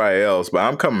handle everybody else, but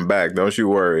I'm coming back. Don't you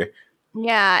worry.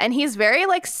 Yeah, and he's very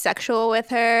like sexual with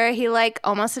her. He like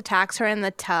almost attacks her in the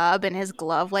tub and his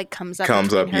glove like comes up Comes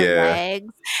between up, her yeah.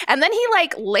 legs. And then he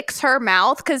like licks her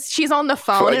mouth cuz she's on the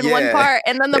phone in one Yeah, part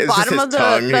and then the it's just bottom his of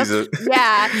tongue. the He's a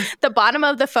yeah, the bottom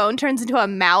of the phone turns into a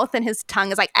mouth and his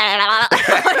tongue is like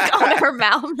like on her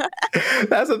mouth.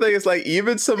 That's the thing. It's like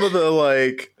even some of the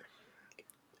like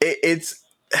it's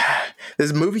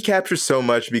this movie captures so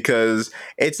much because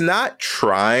it's not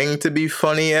trying to be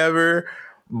funny ever,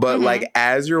 but like Mhm.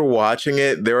 as you're watching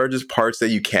it, there are just parts that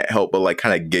you can't help but like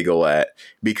kind of giggle at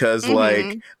because like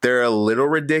Mhm. they're a little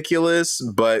ridiculous,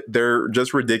 but they're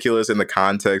just ridiculous in the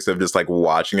context of just like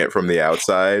watching it from the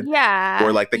outside. Where Yeah.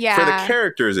 like for the Yeah.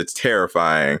 characters it's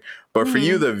terrifying, but for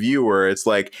you Mhm. the viewer it's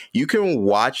like you can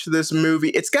watch this movie.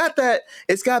 It's got that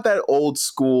old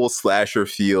school slasher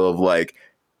feel of like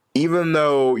even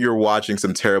though you're watching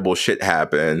some terrible shit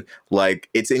happen, like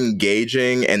it's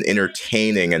engaging and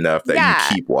entertaining enough that you Yeah.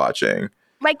 keep watching.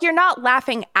 Like you're not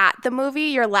laughing at the movie,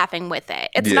 you're laughing with it.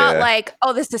 It's not Yeah. like,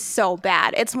 "Oh, this is so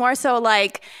bad." It's more so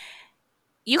like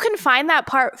you can find that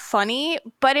part funny,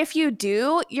 but if you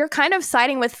do, you're kind of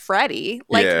siding with Freddy.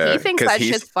 Like he Yeah, thinks because that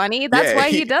shit's funny. That's yeah, why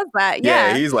he does that. yeah,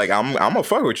 Yeah. he's like, I'm gonna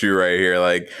fuck with you right here.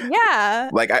 Yeah.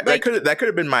 That Like could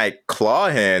have been my claw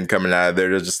hand coming out of there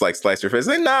to just like slice your face.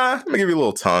 Like, nah, I'm gonna give you a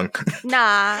little tongue.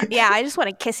 nah, yeah, I just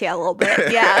want to kiss you a little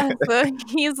bit. Yeah. So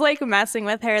he's like messing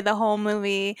with her the whole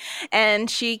movie and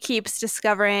she keeps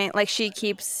discovering like she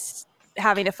keeps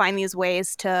having to find these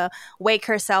ways to wake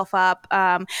herself up.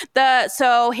 The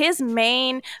so his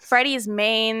main Freddy's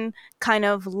main kind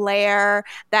of lair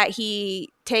that he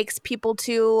takes people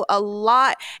to a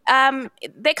lot.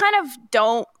 They kind of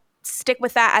don't stick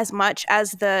with that as much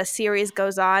as the series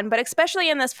goes on, but especially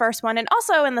in this first one and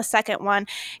also in the second one,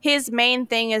 his main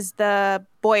thing is the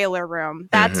boiler room.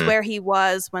 That's Hmm. where he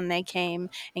was when they came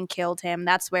and killed him.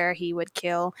 That's where he would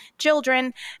kill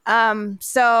children.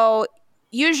 So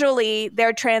usually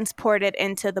they're transported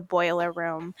into the boiler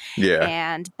room, Yeah,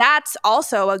 and that's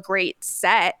also a great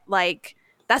set. Like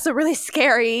that's a really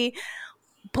scary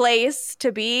place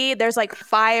to be. There's like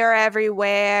fire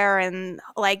everywhere and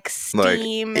like like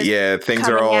steam is yeah, coming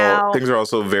out. things are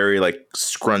also very like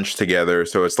scrunched together,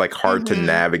 so it's like hard to Hmm.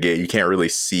 navigate. You can't really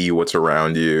see what's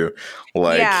around you.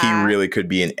 Like he Yeah. really could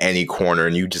be in any corner,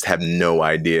 and you just have no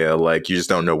idea. Like you just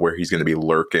don't know where he's gonna be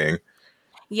lurking.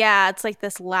 Yeah, it's like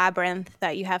this labyrinth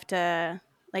that you have to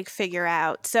like figure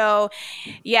out. So,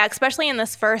 yeah, especially in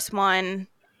this first one,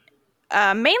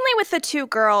 mainly with the two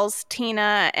girls,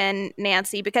 Tina and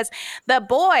Nancy, because the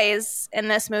boys in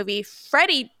this movie,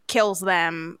 Freddy kills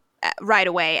them right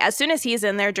away. As soon as he's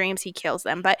in their dreams, he kills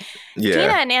them. But Tina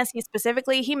Yeah, and Nancy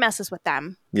specifically, he messes with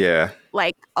them yeah.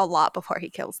 like a lot before he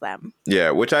kills them.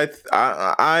 Yeah, which I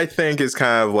think is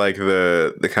kind of like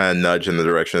the kind of nudge in the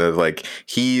direction of like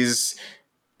he's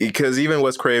because even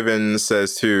Wes Craven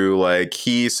says too, like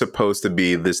he's supposed to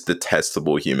be this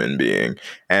detestable human being,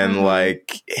 and Hmm.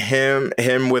 like him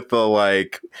with the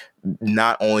like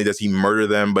not only does he murder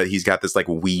them, but he's got this like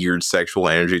weird sexual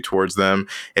energy towards them.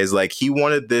 Is like he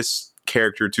wanted this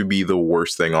character to be the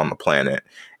worst thing on the planet,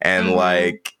 and Hmm.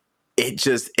 like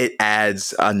it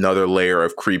adds another layer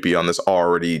of creepy on this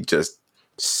already just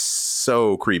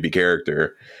so creepy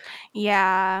character.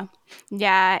 Yeah.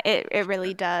 Yeah, it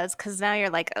really does. Cause now you're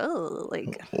like, oh,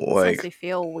 like this makes Like me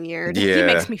feel weird. He yeah.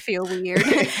 makes me feel weird.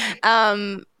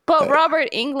 But Robert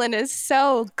Englund is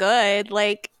so good.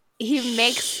 Like he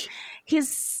makes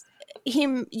he's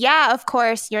yeah, of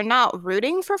course, you're not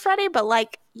rooting for Freddy, but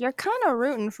like you're kind of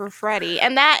rooting for Freddy.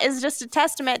 And that is just a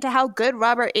testament to how good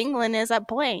Robert Englund is at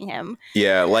playing him.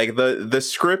 Yeah, like the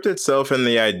script itself and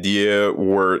the idea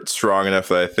were strong enough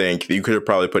that I think you could have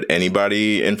probably put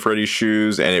anybody in Freddy's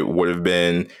shoes and it would have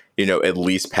been, at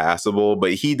least passable.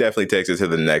 But he definitely takes it to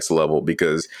the next level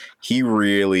because he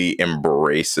really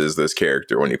embraces this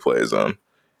character when he plays him.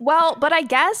 Well, but I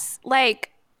guess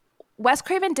like Wes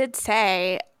Craven did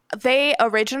say they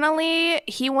originally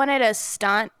he wanted a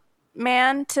stunt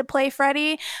man to play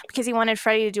Freddy because he wanted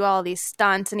Freddy to do all these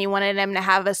stunts and he wanted him to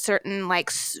have a certain like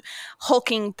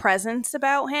hulking presence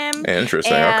about him.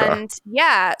 Interesting. Okay. And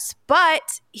yes,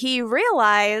 but he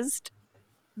realized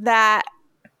that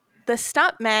the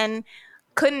stuntmen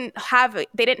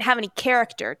they didn't have any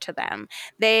character to them.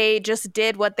 They just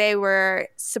did what they were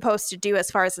supposed to do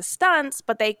as far as the stunts,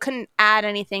 but they couldn't add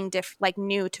anything like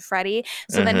new to Freddy.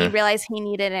 So then he realized he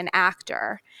needed an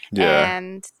actor. Yeah.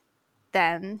 And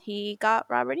then he got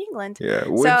Robert Englund. Yeah,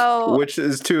 So which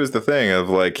is too is the thing of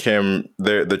like him,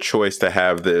 the choice to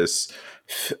have this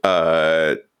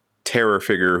terror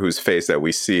figure whose face that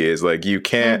we see is like you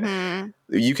can't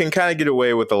you can kind of get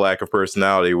away with the lack of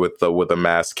personality with the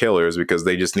mass killers because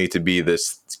they just need to be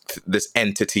this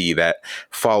entity that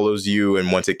follows you,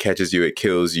 and once it catches you it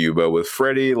kills you. But with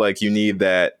Freddy, like you need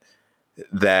that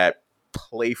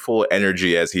playful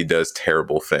energy as he does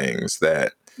terrible things,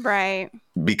 that right,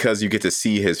 because you get to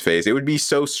see his face. It would be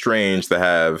so strange to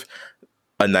have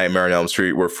a Nightmare on Elm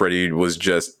Street where Freddy was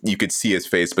just, you could see his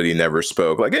face but he never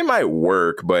spoke. Like it might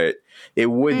work, but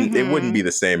it wouldn't be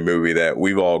the same movie that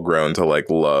we've all grown to like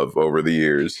love over the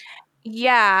years.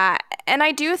 Yeah, and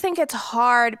I do think it's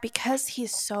hard because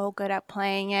he's so good at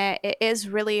playing it. It is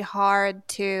really hard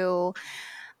to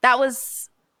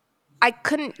I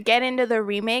couldn't get into the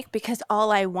remake because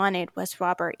all I wanted was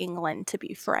Robert Englund to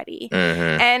be Freddy.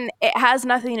 And it has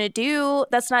nothing to do,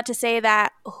 that's not to say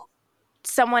that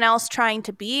someone else trying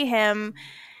to be him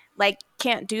like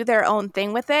can't do their own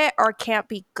thing with it or can't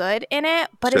be good in it,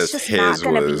 but it's just not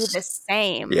going to be the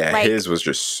same. Yeah, like, his was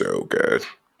just so good.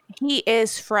 He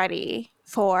is Freddy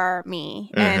for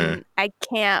me, and I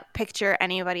can't picture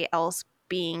anybody else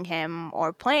being him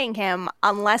or playing him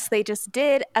unless they just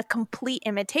did a complete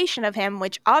imitation of him,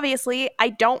 which obviously I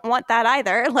don't want that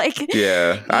either. Like,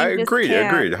 yeah, I agreed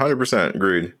 100%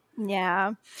 agreed.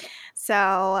 Yeah.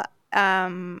 So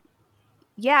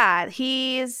yeah,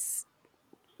 he's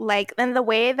like, and the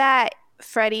way that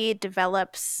Freddy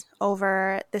develops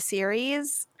over the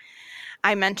series,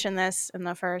 I mentioned this in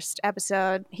the first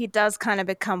episode, he does kind of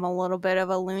become a little bit of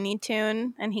a Looney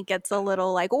Tune, and he gets a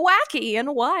little like wacky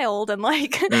and wild, and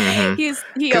like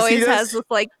he always has this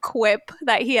like quip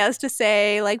that he has to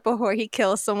say like before he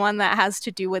kills someone that has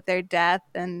to do with their death,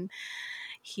 and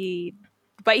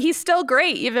but he's still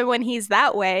great even when he's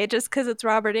that way, just because it's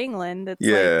Robert Englund. It's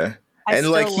like, and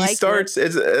like he starts,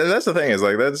 and that's the thing, is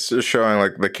like that's just showing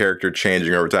like the character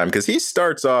changing over time, because he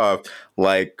starts off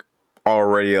like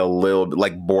already a little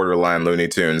like borderline Looney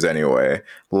Tunes anyway,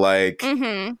 like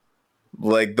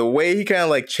like the way he kind of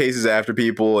like chases after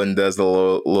people and does the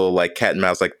little like cat and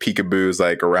mouse like peekaboos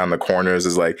like around the corners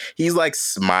is like he's like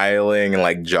smiling and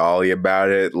like jolly about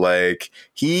it. Like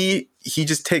he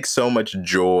just takes so much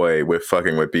joy with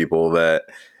fucking with people that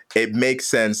it makes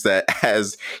sense that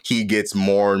as he gets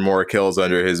more and more kills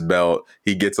under his belt,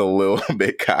 he gets a little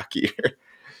bit cockier.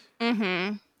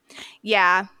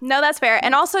 Yeah, no, that's fair.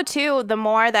 And also too, the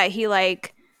more that he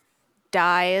like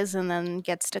dies and then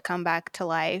gets to come back to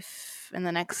life in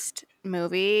the next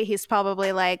movie, he's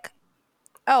probably like,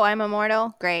 oh, I'm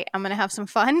immortal, great, I'm gonna have some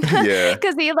fun. Yeah,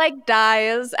 because he like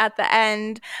dies at the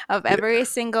end of every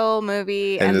single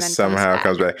movie and then somehow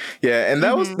comes back. Yeah, and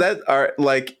that was that are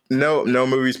like no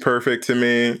movie's perfect to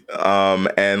me,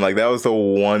 and like that was the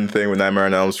one thing with Nightmare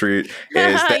on Elm Street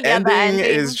is the ending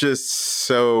is just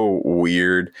so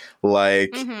weird.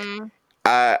 Like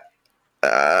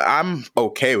I'm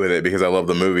okay with it because I love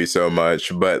the movie so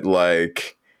much, but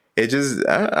like it just,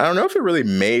 I don't know if it really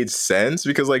made sense,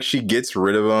 because like she gets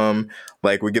rid of him.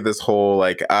 Like we get this whole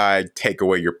like, I take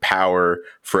away your power,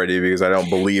 Freddy, because I don't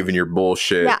believe in your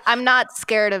bullshit. Yeah, I'm not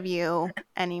scared of you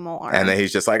anymore. And then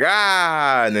he's just like,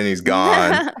 and then he's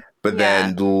gone. But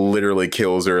then literally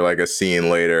kills her like a scene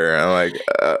later. And I'm like,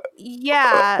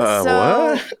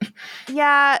 what?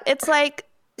 Yeah, it's like,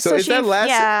 so is that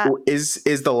last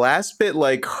is the last bit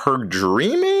like her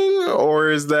dreaming, or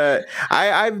is that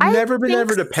I've never been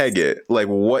able to peg it, like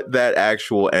what that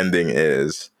actual ending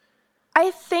is?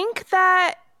 I think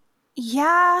that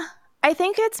I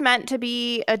think it's meant to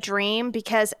be a dream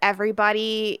because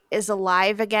everybody is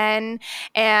alive again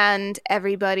and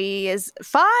everybody is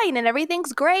fine and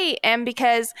everything's great, and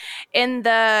because in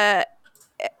the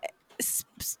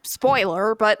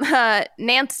spoiler, but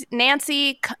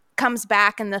Nancy comes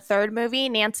back in the third movie.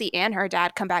 Nancy and her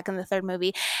dad come back in the third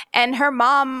movie, and her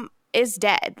mom is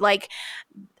dead. Like,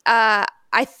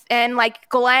 and like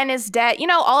Glenn is dead. You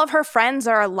know, all of her friends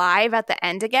are alive at the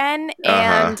end again,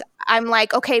 and I'm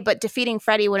like, okay, but defeating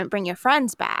Freddy wouldn't bring your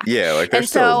friends back. Yeah, like they're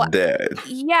still dead.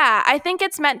 Yeah, I think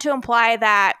it's meant to imply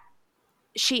that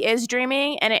she is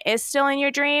dreaming and it is still in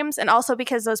your dreams, and also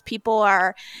because those people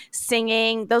are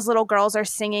singing, those little girls are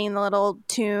singing the little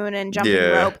tune and jumping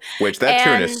rope, which that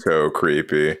tune is so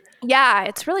creepy. Yeah,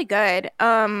 it's really good.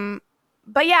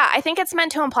 But yeah, I think it's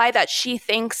meant to imply that she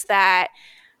thinks that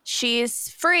she's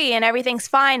free and everything's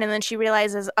fine, and then she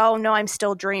realizes, oh no, I'm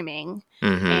still dreaming,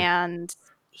 Mm-hmm. and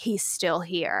he's still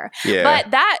here. Yeah.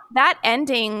 But that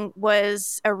ending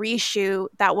was a reshoot.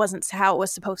 That wasn't how it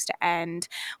was supposed to end.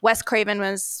 Wes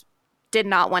Craven did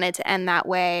not want it to end that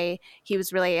way. He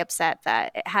was really upset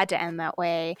that it had to end that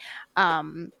way,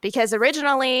 because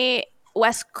originally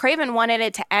Wes Craven wanted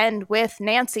it to end with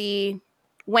Nancy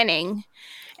winning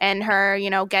and her,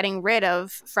 getting rid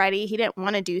of Freddy. He didn't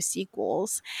want to do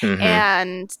sequels. Mm-hmm.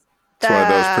 And It's one of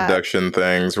those the production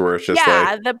things where it's just like,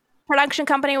 yeah, the production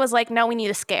company was like, no, we need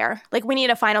a scare. Like, we need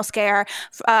a final scare.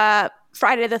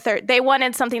 Friday the 3rd. They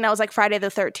wanted something that was like Friday the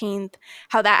 13th,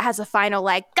 how that has a final,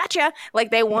 like, gotcha.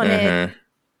 Like, they wanted mm-hmm.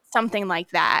 something like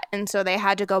that. And so they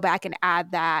had to go back and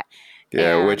add that.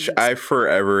 Yeah, which And I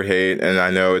forever hate. And I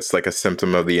know it's like a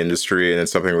symptom of the industry and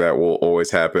it's something that will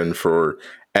always happen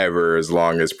forever as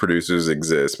long as producers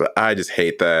exist. But I just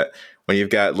hate that when you've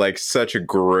got like such a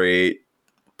great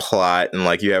plot and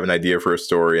like you have an idea for a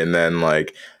story and then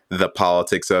like the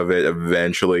politics of it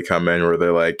eventually come in where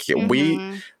they're like,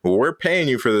 we're paying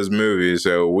you for this movie,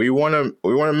 so we want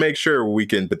to make sure we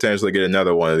can potentially get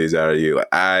another one of these out of you. Like,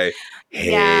 I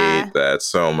hate that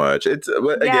so much.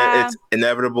 But again, it's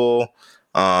inevitable,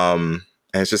 and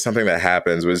it's just something that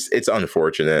happens. It's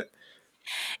unfortunate.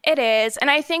 It is.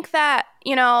 And I think that,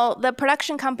 the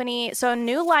production company, so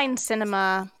New Line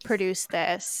Cinema produced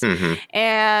this,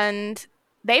 and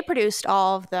they produced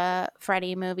all of the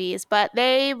Freddy movies, but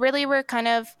they really were kind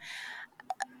of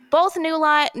both New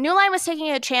Line was taking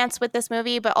a chance with this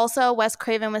movie, but also Wes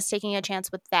Craven was taking a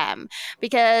chance with them,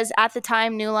 because at the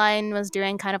time New Line was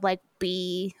doing kind of like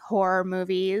B horror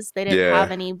movies. They didn't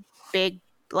have any big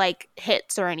like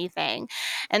hits or anything.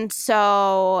 And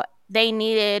so they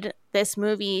needed this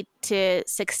movie to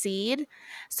succeed.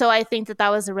 So I think that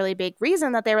was a really big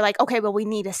reason that they were like, okay, well, we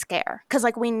need a scare, because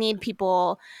like we need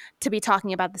people to be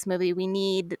talking about this movie. We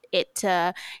need it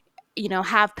to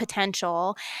have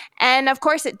potential. And of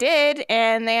course it did.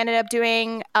 And they ended up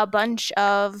doing a bunch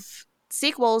of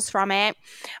sequels from it.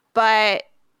 But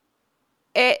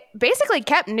it basically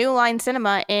kept New Line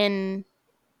Cinema in,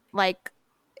 like,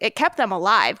 it kept them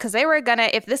alive, because they were gonna,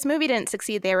 if this movie didn't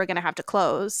succeed, they were gonna have to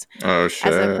close as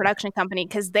a production company,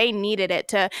 because they needed it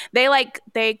to.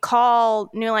 They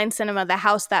call New Line Cinema the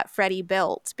house that Freddy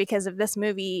built, because if this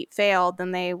movie failed,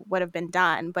 then they would have been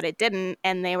done, but it didn't,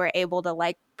 and they were able to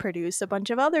like produce a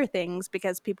bunch of other things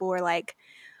because people were like,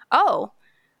 oh,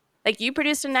 like, you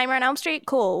produced a Nightmare on Elm Street,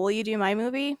 cool, will you do my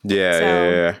movie?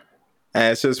 Yeah.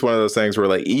 And it's just one of those things where,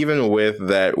 like, even with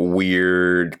that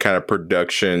weird kind of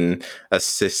production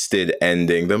assisted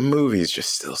ending, the movie's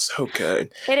just still so good.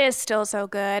 It is still so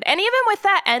good. And even with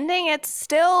that ending, it's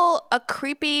still a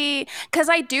creepy, because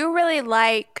I do really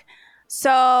like,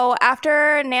 so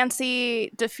after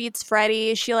Nancy defeats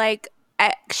Freddy, she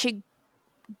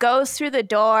goes through the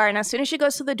door, and as soon as she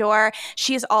goes through the door,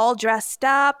 she's all dressed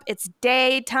up. It's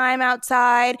daytime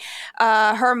outside.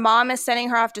 Her mom is sending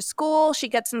her off to school. She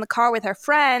gets in the car with her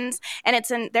friends, and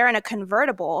they're in a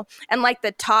convertible, and like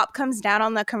the top comes down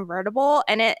on the convertible,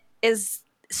 and it is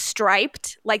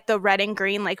striped like the red and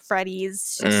green, like Freddy's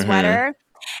sweater.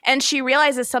 And she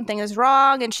realizes something is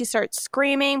wrong, and she starts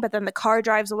screaming, but then the car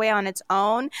drives away on its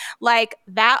own. Like,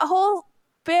 that whole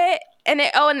bit, and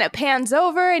it pans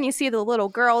over, and you see the little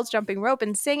girls jumping rope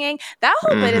and singing. That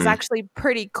whole bit is actually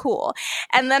pretty cool.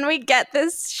 And then we get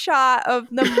this shot of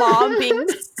the mom being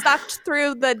sucked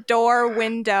through the door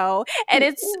window, and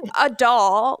it's a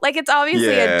doll. Like, it's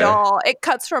obviously a doll. It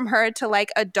cuts from her to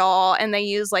like a doll, and they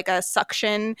use like a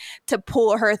suction to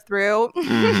pull her through.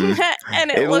 And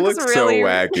it looks really so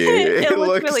wacky. It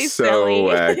looks really so silly.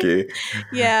 wacky.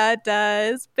 Yeah, it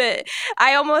does. But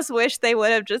I almost wish they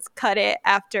would have just cut it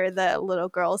after the little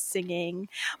girl singing.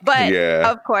 But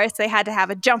of course, they had to have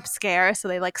a jump scare, so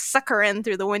they like suck her in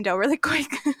through the window really quick.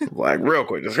 Like, real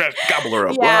quick, just gobble her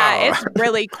up. Yeah, wow. It's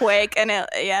really quick, and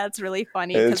it's really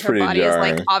funny because her body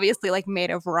jarring. Is like obviously like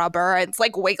made of rubber. It's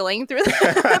like wiggling through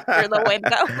the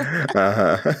window.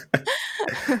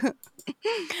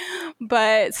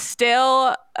 But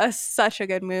still, such a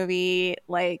good movie.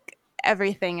 Like,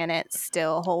 everything in it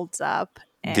still holds up.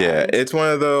 Yeah, it's one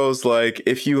of those, like,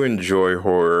 if you enjoy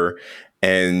horror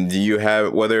and you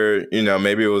have, whether,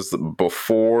 maybe it was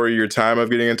before your time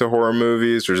of getting into horror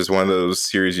movies or just one of those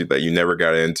series that you never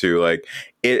got into, like,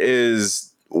 it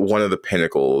is one of the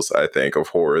pinnacles, I think, of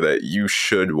horror that you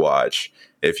should watch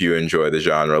if you enjoy the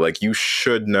genre. Like, you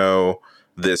should know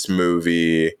this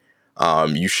movie.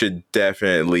 You should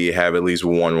definitely have at least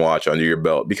one watch under your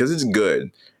belt because it's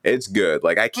good. It's good.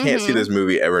 Like, I can't see this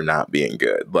movie ever not being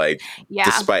good. Like,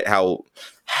 despite how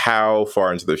how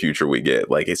far into the future we get.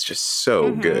 Like, it's just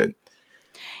so good.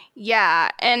 Yeah,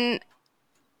 and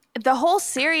the whole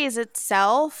series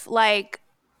itself, like,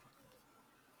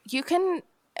 you can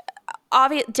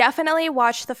definitely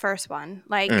watch the first one.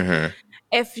 Like,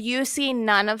 if you see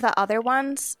none of the other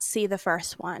ones, see the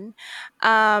first one.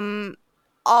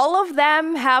 All of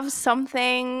them have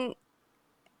something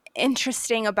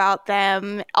interesting about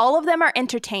them. All of them are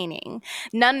entertaining.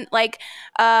 None, like,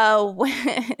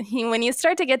 when you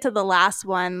start to get to the last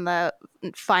one, the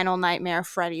Final Nightmare,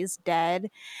 Freddy's Dead,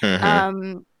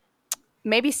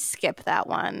 maybe skip that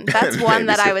one. That's one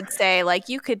that I would say, like,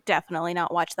 you could definitely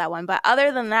not watch that one. But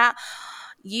other than that,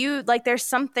 there's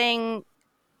something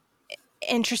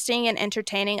interesting and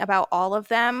entertaining about all of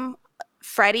them.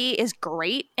 Freddy is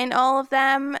great in all of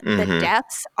them. The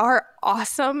deaths are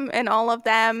awesome in all of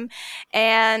them.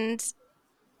 And,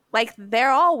 like, they're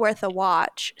all worth a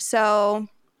watch. So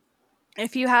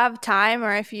if you have time,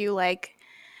 or if you, like,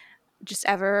 just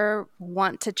ever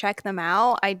want to check them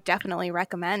out, I definitely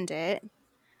recommend it.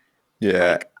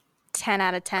 Yeah. Like, 10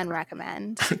 out of 10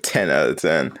 recommend. 10 out of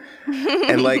 10.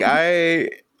 And, like,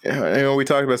 we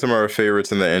talked about some of our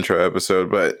favorites in the intro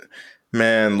episode, but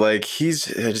man, like, I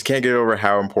just can't get over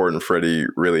how important Freddy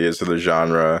really is to the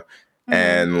genre.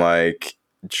 And, like,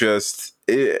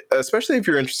 especially if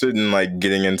you're interested in, like,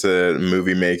 getting into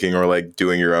movie making or, like,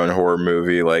 doing your own horror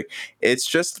movie, like, it's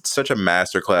just such a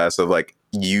masterclass of, like,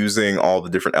 using all the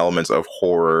different elements of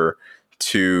horror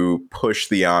to push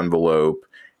the envelope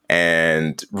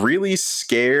and really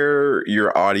scare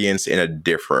your audience in a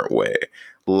different way.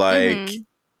 Like,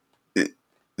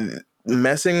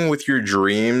 messing with your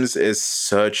dreams is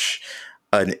such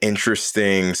an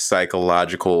interesting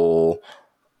psychological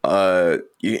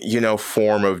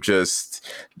form of just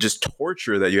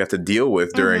torture that you have to deal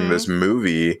with during this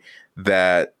movie.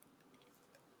 That,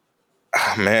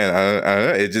 oh man, I don't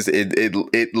know,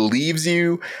 it leaves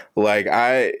you, like,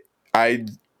 I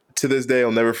to this day,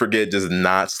 I'll never forget just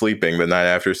not sleeping the night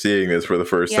after seeing this for the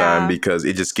first time, because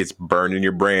it just gets burned in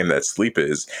your brain that sleep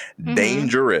is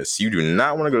dangerous. You do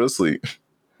not want to go to sleep.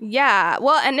 Yeah.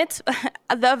 Well, and it's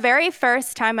the very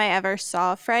first time I ever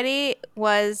saw Freddy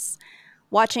was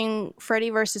watching Freddy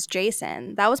versus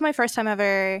Jason. That was my first time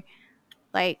ever,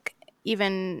 like,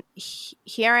 even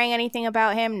hearing anything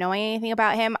about him, knowing anything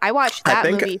about him. I watched that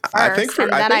movie first,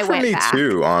 and then I went back.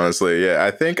 Too, honestly. Yeah, I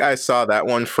think I saw that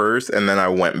one first, and then I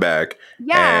went back.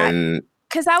 Yeah,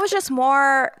 because that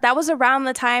was around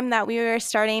the time that we were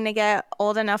starting to get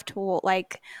old enough to,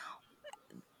 like,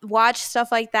 watch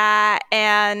stuff like that.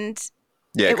 And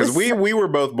yeah, because we were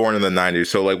both born in the 90s,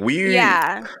 so, like,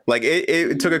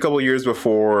 it took a couple years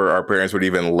before our parents would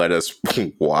even let us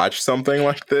watch something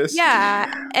like this. Yeah,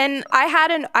 and I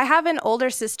have an older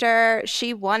sister.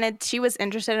 She was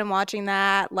interested in watching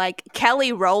that. Like,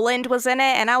 Kelly Rowland was in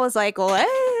it, and I was like, what?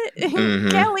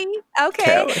 Kelly, okay.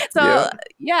 Kelly. So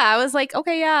yeah, I was like,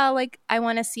 okay, yeah, like, I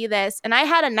want to see this. And I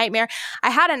had a nightmare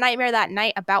that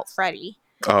night about Freddy.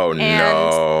 Oh,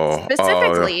 no.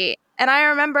 Specifically, and I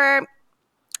remember,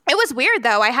 it was weird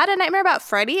though. I had a nightmare about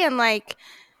Freddy, and, like,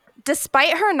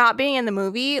 despite her not being in the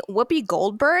movie, Whoopi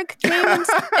Goldberg came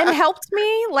and helped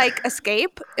me, like,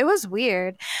 escape. It was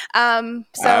weird. So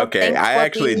okay, I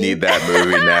actually need that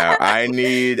movie now. I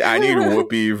need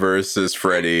Whoopi versus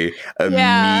Freddy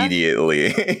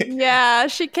immediately. Yeah,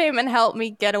 she came and helped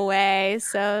me get away.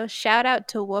 So shout out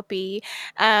to Whoopi.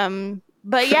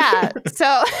 But yeah,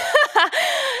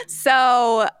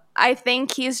 so I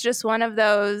think he's just one of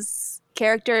those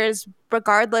characters,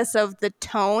 regardless of the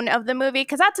tone of the movie,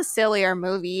 because that's a sillier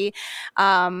movie,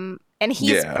 and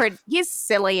he's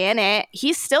silly in it.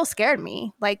 He still scared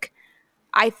me. Like,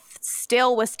 I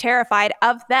still was terrified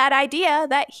of that idea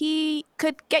that he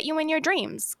could get you in your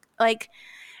dreams, like,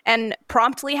 and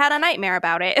promptly had a nightmare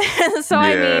about it. So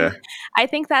I mean, I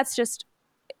think that's just,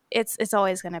 it's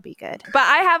always going to be good. But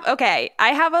I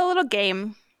have a little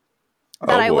game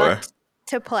that I want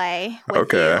to play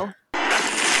with you.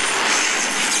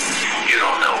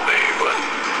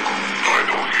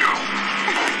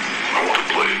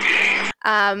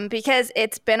 Because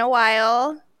it's been a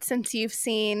while since you've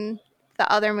seen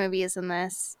the other movies in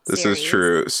this series. This is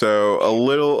true. So a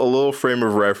little frame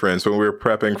of reference. When we were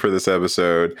prepping for this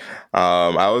episode,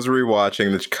 I was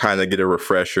rewatching to kind of get a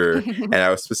refresher, and I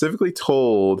was specifically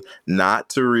told not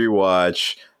to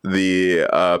rewatch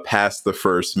the past the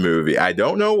first movie. I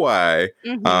don't know why,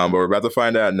 but we're about to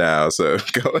find out now. So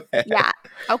go ahead. Yeah.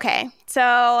 Okay.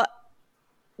 So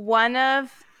one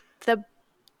of the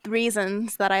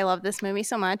reasons that I love this movie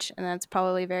so much, and that's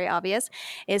probably very obvious,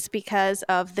 is because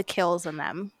of the kills in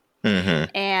them.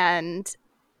 And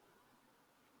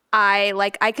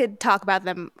I could talk about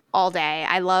them all day.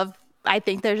 I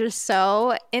think they're just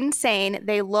so insane.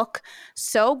 They look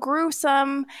so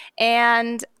gruesome,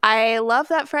 and I love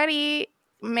that Freddy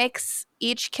makes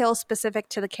each kill specific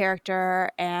to the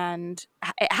character, and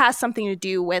it has something to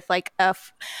do with like a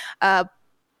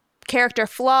character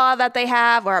flaw that they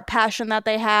have or a passion that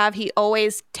they have. He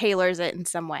always tailors it in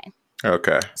some way.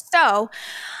 Okay. So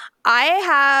I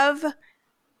have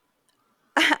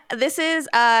this is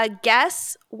a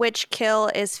guess which kill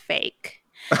is fake.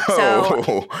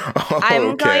 So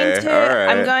I'm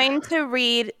going to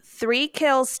read 3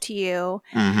 kills to you,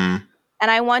 and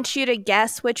I want you to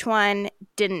guess which one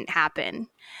didn't happen.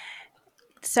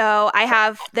 So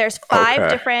there's 5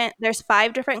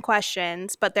 different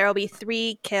questions, but there will be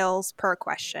 3 kills per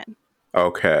question.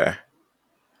 Okay.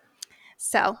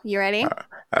 So, you ready?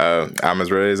 I'm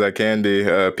as ready as I can be.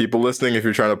 People listening, if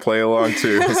you're trying to play along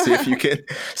too, see if you can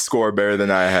score better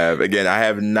than I have. Again, I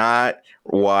have not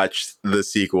watched the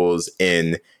sequels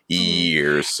in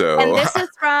years. So, and this is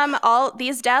from all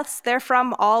these deaths. They're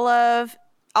from all of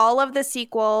the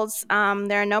sequels.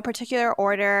 They're in no particular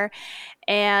order,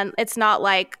 and it's not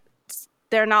like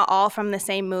they're not all from the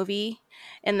same movie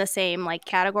in the same like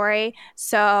category.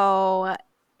 So,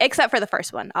 except for the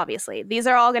first one, obviously. These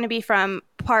are all going to be from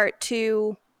part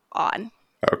 2 on.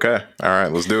 Okay. All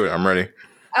right. Let's do it. I'm ready.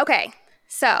 Okay.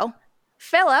 So,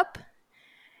 Philip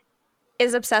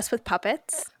is obsessed with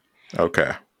puppets.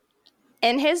 Okay.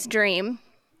 In his dream,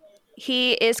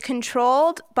 he is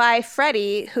controlled by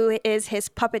Freddy, who is his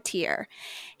puppeteer.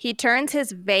 He turns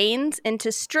his veins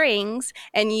into strings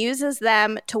and uses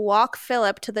them to walk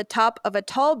Philip to the top of a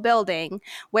tall building,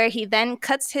 where he then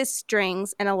cuts his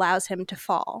strings and allows him to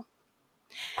fall.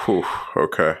 Whew,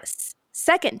 okay.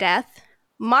 Second death,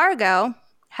 Margot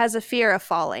has a fear of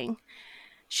falling.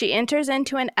 She enters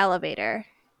into an elevator.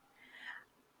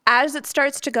 As it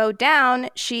starts to go down,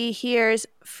 she hears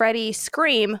Freddy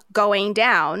scream, "Going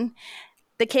down."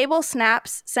 The cable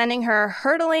snaps, sending her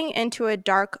hurtling into a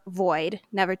dark void,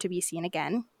 never to be seen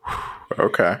again.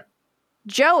 Okay.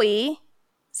 Joey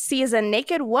sees a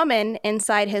naked woman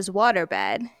inside his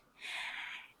waterbed.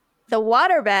 The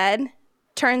waterbed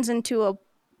turns into a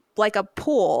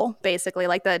pool, basically.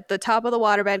 Like the top of the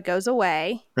waterbed goes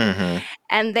away. Mm-hmm.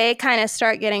 And they kind of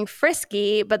start getting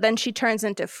frisky, but then she turns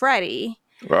into Freddy.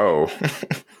 Oh.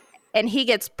 And he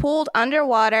gets pulled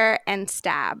underwater and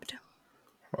stabbed.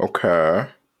 Okay.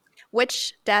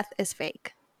 Which death is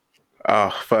fake? Oh,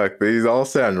 fuck. These all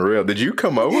sound real. Did you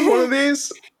come up with one of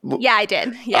these? Yeah, I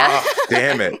did. Yeah. Oh,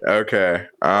 damn it. Okay.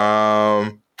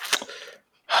 I'm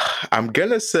going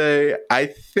to say I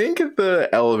think the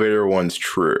elevator one's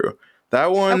true.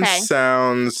 That one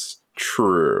sounds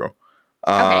true.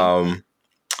 Both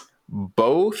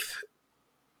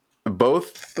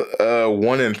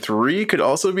 1 and 3 could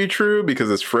also be true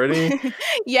because it's Freddy.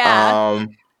 Yeah.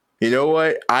 You know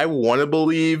what? I want to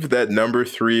believe that number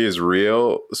 3 is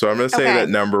real, so I'm going to say that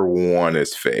number 1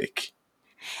 is fake.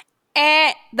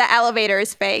 The elevator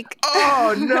is fake.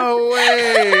 Oh, no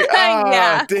way.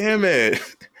 Yeah. Damn it.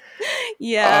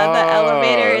 Yeah, the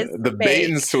elevator is the fake.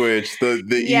 bait and switch, the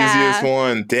easiest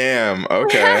one. Damn.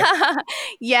 Okay.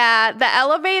 Yeah, the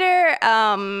elevator,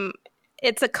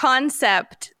 it's a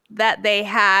concept that they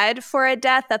had for a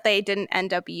death that they didn't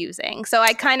end up using. So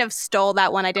I kind of stole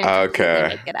that one. I didn't completely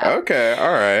make it up. Okay.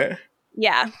 All right.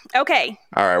 Yeah. Okay.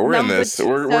 All right. We're in this.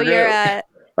 We're good.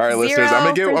 All right, listeners. I'm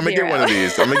gonna get one of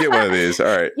these. I'm gonna get one of these. All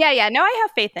right. Yeah. No, I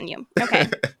have faith in you. Okay.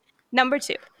 Number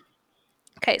 2.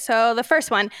 Okay. So the first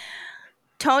one,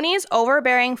 Tony's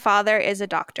overbearing father is a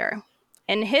doctor.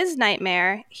 In his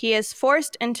nightmare, he is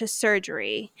forced into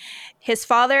surgery. His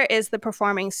father is the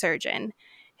performing surgeon.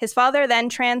 His father then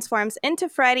transforms into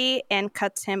Freddy and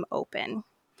cuts him open.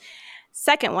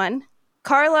 Second one,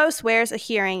 Carlos wears a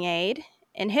hearing aid.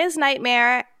 In his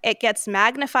nightmare, it gets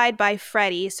magnified by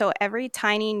Freddy, so every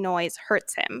tiny noise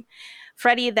hurts him.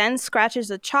 Freddy then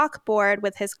scratches a chalkboard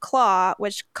with his claw,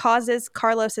 which causes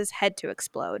Carlos's head to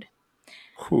explode.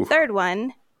 Whew. Third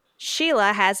one,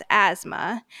 Sheila has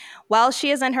asthma. While she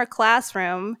is in her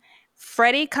classroom,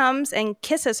 Freddy comes and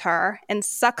kisses her and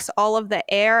sucks all of the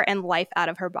air and life out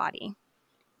of her body.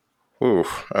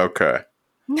 Oof. Okay.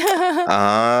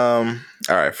 All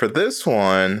right. For this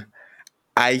one,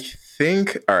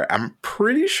 I'm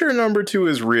pretty sure number 2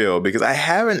 is real because I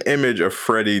have an image of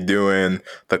Freddy doing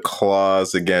the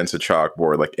claws against a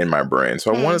chalkboard like in my brain.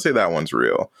 So I want to say that one's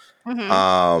real.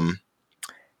 Mm-hmm.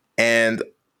 And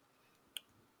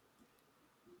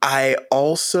I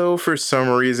also, for some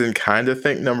reason, kind of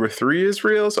think number 3 is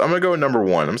real. So I'm going to go with number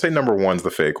 1. I'm going to say number 1's the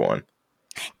fake one.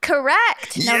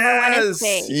 Correct. Number 1 is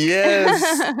fake.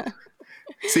 Yes.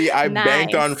 See, I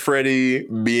banked on Nice. Freddy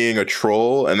being a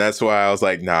troll, and that's why I was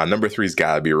like, nah, number three's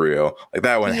gotta be real. Like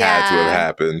that one had to have Yeah.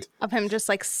 happened. Of him just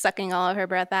like sucking all of her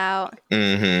breath out.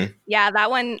 Mm-hmm. Yeah, that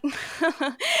one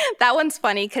that one's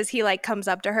funny because he like comes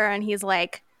up to her and he's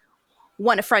like,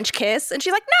 want a French kiss? And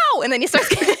she's like, no. And then he starts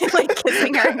like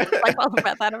kissing her and like all the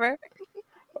breath out of her.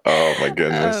 Oh my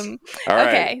goodness. All right.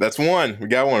 Okay. That's one. We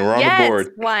got one. We're on the Yes,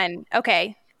 board. one.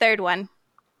 Okay, third one.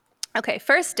 Okay,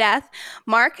 first death.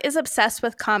 Mark is obsessed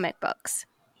with comic books.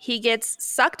 He gets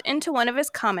sucked into one of his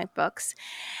comic books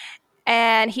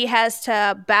and he has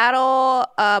to battle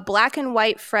a black and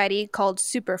white Freddy called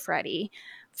Super Freddy.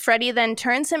 Freddy then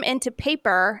turns him into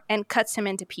paper and cuts him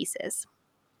into pieces.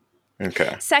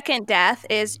 Okay. Second death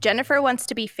is Jennifer wants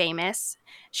to be famous.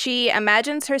 She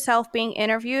imagines herself being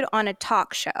interviewed on a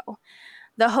talk show.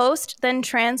 The host then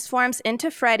transforms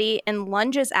into Freddy and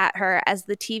lunges at her as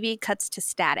the TV cuts to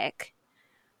static.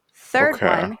 Third Okay.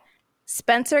 one,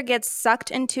 Spencer gets sucked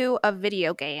into a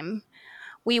video game.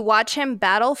 We watch him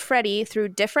battle Freddy through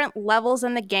different levels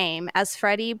in the game as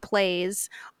Freddy plays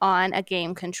on a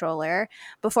game controller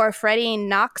before Freddy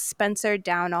knocks Spencer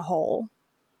down a hole.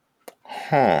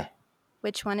 Huh.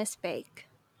 Which one is fake?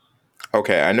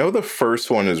 Okay, I know the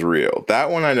first one is real. That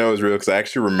one I know is real because I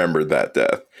actually remembered that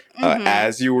death.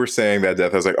 As you were saying that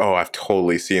death, I was like, oh, I've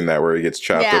totally seen that where he gets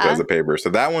chopped up as a paper. So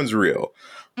that one's real.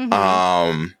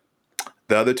 The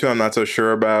other two I'm not so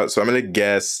sure about. So I'm going to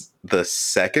guess the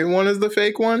second one is the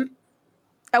fake one.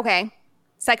 Okay.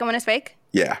 Second one is fake?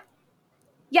 Yeah.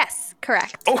 Yes,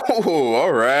 correct. Oh,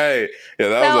 all right. Yeah,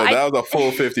 that was a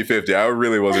full 50-50. I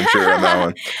really wasn't sure on that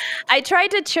one. I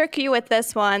tried to trick you with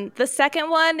this one. The second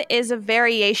one is a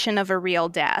variation of a real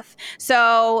death.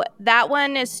 So that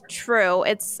one is true.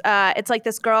 It's like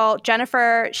this girl,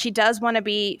 Jennifer, she does want to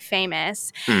be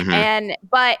famous.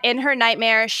 But in her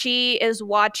nightmare, she is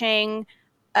watching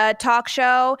a talk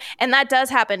show, and that does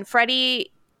happen.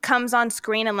 Freddy comes on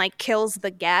screen and like kills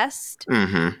the guest.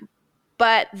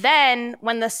 But then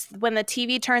when the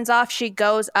TV turns off, she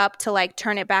goes up to like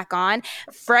turn it back on.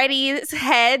 Freddy's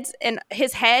head and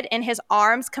his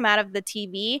arms come out of the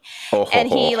TV, and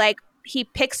he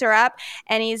picks her up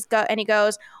and he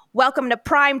goes, "Welcome to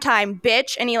prime time,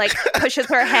 bitch!" And he like pushes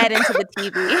her head into the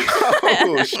TV.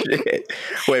 Oh shit!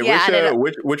 Wait, Yeah,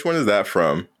 which one is that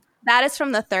from? That is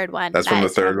from the third one. That's from the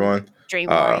third one? Dream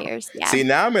Warriors. Yeah. See,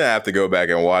 now I'm gonna have to go back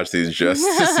and watch these just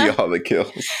to see all the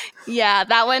kills. Yeah,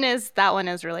 that one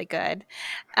is really good.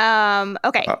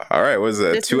 Okay. All right, was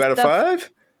it 2 out of 5?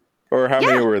 Or how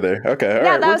many were there? Okay. All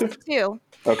right. That was 2.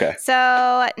 Okay.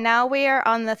 So now we are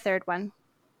on the third one.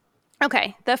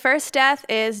 Okay. The first death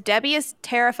is Debbie is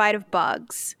terrified of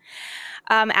bugs.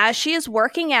 As she is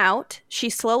working out, she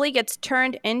slowly gets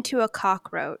turned into a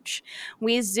cockroach.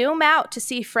 We zoom out to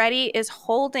see Freddy is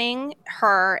holding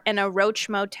her in a roach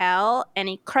motel, and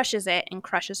he crushes it and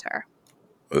crushes her.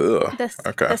 Ugh,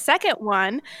 The second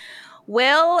one,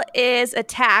 Will is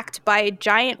attacked by a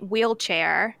giant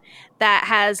wheelchair that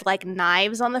has like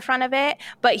knives on the front of it,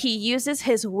 but he uses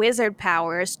his wizard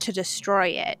powers to destroy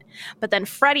it. But then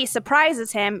Freddy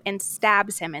surprises him and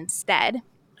stabs him instead.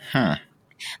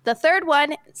 The third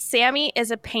one, Sammy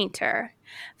is a painter.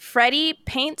 Freddy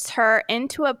paints her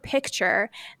into a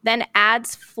picture, then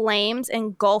adds flames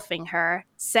engulfing her,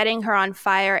 setting her on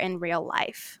fire in real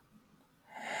life.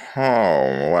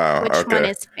 Oh, wow. Which one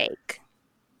is fake?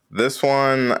 This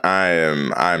one,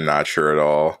 I'm not sure at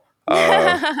all.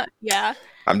 Yeah.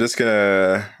 I'm just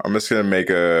gonna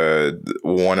make a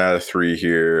 1 out of 3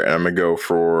 here, and I'm gonna go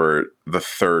for the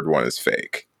third one is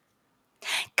fake.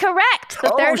 Correct.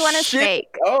 The third one is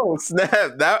fake. Oh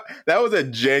snap! That was a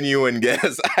genuine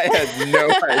guess. I had no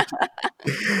idea.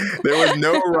 There was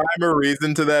no rhyme or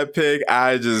reason to that pick.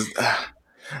 I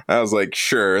was like,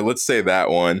 sure, let's say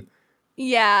that one.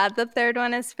 Yeah, the third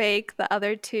one is fake. The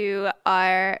other two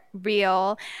are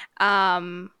real.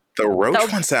 The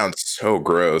roach one sounds so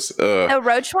gross. Ugh. The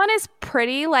roach one is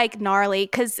pretty like gnarly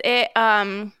because it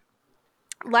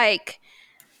like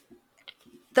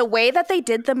the way that they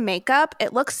did the makeup,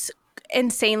 it looks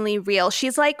insanely real.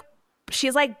 She's like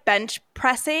bench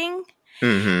pressing,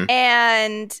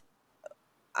 and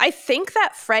I think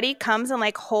that Freddy comes and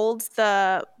like holds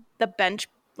the bench,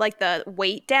 like the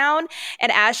weight down,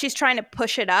 and as she's trying to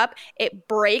push it up, it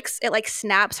breaks. It like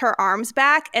snaps her arms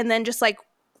back, and then just like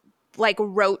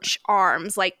roach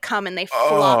arms like come and they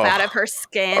flop out of her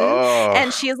skin,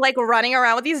 and she's like running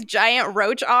around with these giant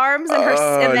roach arms,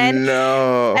 and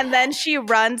and then she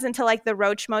runs into like the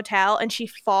roach motel and she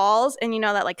falls, and you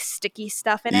know that like sticky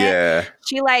stuff in it.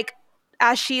 She like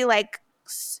as she like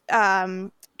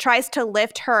tries to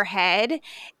lift her head,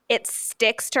 it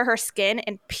sticks to her skin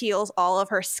and peels all of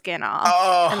her skin off.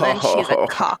 Oh, and then she's a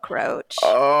cockroach.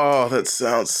 Oh, that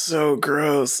sounds so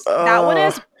gross. Oh. That one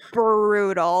is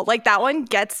brutal. Like, that one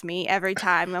gets me every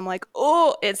time. I'm like,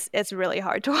 oh, it's really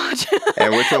hard to watch.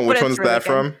 And which one's really that good.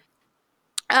 From?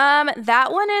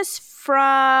 That one is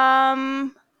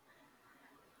from,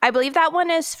 I believe that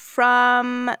one is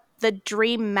from the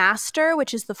Dream Master,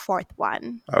 which is the fourth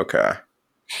one. Okay.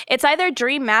 It's either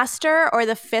Dream Master or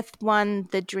the fifth one,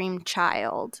 the Dream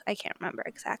Child. I can't remember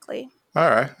exactly. All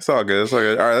right. It's all good. It's all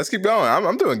good. All right, let's keep going.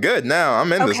 I'm doing good now.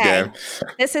 I'm in this game.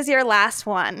 This is your last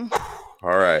one.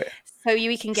 All right. So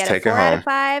we can get a 4 out of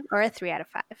 5 or a 3 out of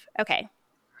 5. Okay.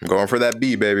 I'm going for that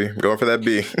B, baby. I'm going for that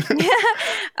B.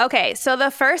 Okay. So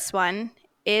the first one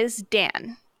is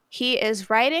Dan. He is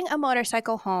riding a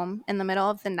motorcycle home in the middle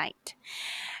of the night.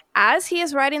 As he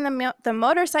is riding the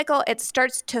motorcycle, it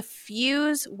starts to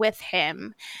fuse with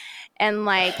him and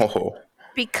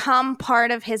become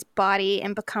part of his body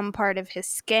and become part of his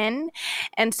skin.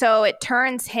 And so it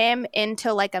turns him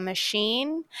into like a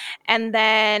machine, and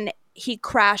then he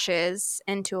crashes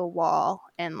into a wall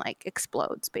and like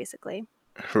explodes basically.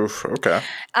 Oof, okay.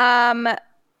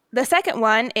 The second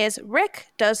one is Rick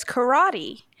does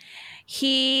karate.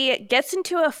 He gets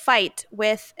into a fight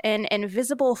with an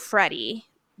invisible Freddy.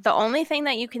 The only thing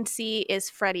that you can see is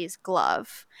Freddy's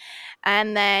glove.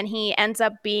 And then he ends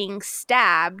up being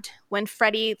stabbed when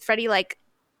Freddy like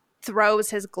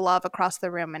throws his glove across the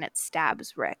room and it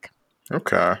stabs Rick.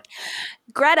 Okay.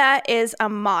 Greta is a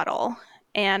model,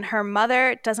 and her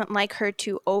mother doesn't like her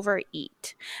to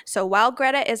overeat. So while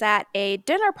Greta is at a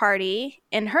dinner party,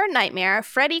 in her nightmare,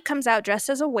 Freddy comes out dressed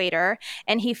as a waiter,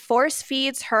 and he force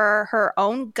feeds her her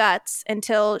own guts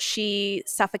until she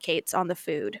suffocates on the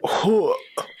food.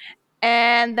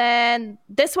 And then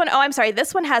this one,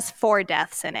 this one has 4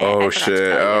 deaths in it. Oh,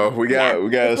 shit. Oh, we got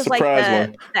a surprise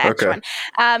one. The extra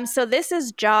one. So this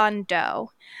is John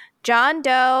Doe. John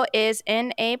Doe is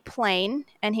in a plane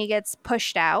and he gets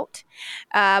pushed out,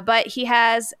 but he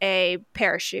has a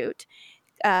parachute.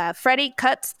 Freddy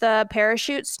cuts the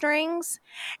parachute strings,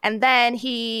 and then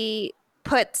he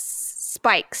puts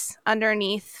spikes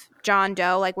underneath John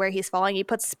Doe, like where he's falling. He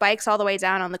puts spikes all the way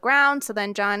down on the ground, so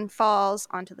then John falls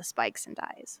onto the spikes and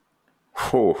dies.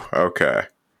 Whew, okay.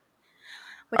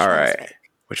 All right.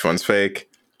 Which one's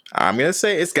fake? I'm going to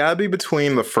say it's got to be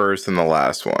between the first and the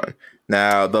last one.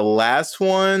 Now, the last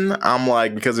one, I'm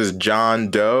like, because it's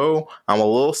John Doe, I'm a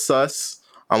little sus.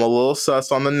 I'm a little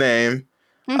sus on the name.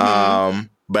 Mm-hmm.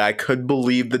 But I could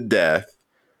believe the death.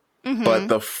 Mm-hmm. But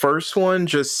the first one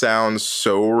just sounds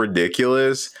so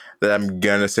ridiculous that I'm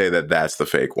going to say that that's the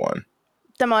fake one.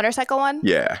 The motorcycle one?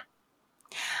 Yeah.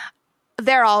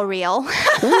 They're all real.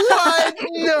 What?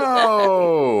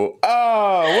 No.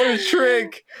 Oh, what a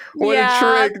trick. What a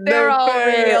trick. They're all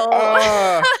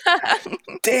real.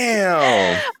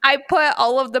 Damn. I put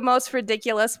all of the most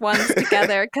ridiculous ones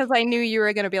together because I knew you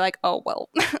were going to be like, oh, well,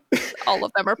 all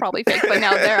of them are probably fake, but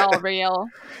no, they're all real.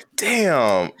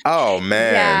 Damn. Oh,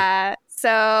 man. Yeah.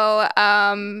 So,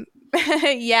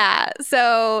 yeah.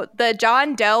 So the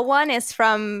John Doe one is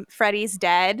from Freddy's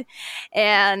Dead,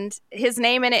 and his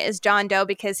name in it is John Doe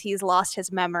because he's lost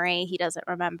his memory. He doesn't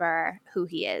remember who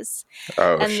he is.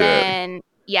 Oh, and shit. Then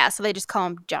yeah, so they just call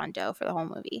him John Doe for the whole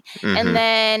movie. Mm-hmm. And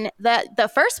then the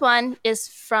first one is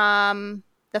from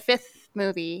the 5th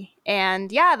movie,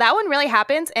 and yeah, that one really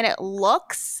happens, and it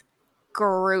looks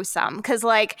gruesome because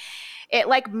like it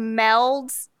like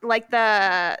melds, like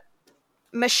the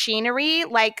machinery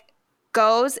like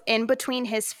goes in between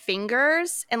his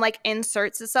fingers and like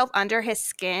inserts itself under his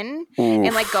skin. Oof.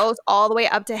 And like goes all the way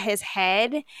up to his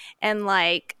head, and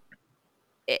like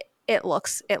it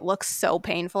looks so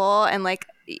painful, and like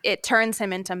it turns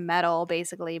him into metal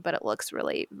basically, but it looks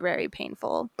really very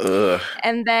painful. Ugh.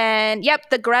 And then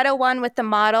the Greta one with the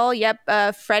model,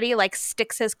 Freddy like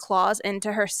sticks his claws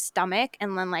into her stomach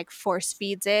and then like force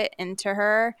feeds it into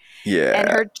her. Yeah. And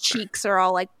her cheeks are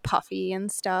all like puffy and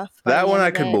stuff. That one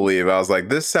I could believe. I was like,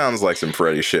 this sounds like some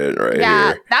Freddy shit right here.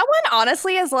 That one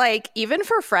honestly is like, even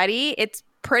for Freddy, it's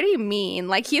pretty mean.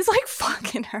 Like he's like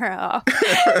fucking her up.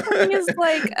 He's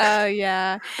like, oh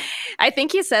yeah. I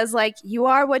think he says like, you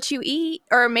are what you eat,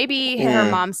 or maybe her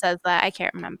mom says that. I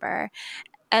can't remember.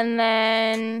 And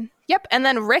then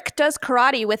Rick does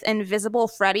karate with Invisible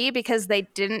Freddy because they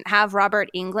didn't have Robert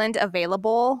Englund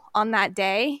available on that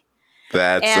day.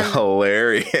 That's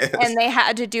hilarious. And they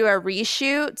had to do a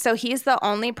reshoot, so he's the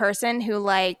only person who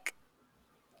like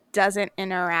doesn't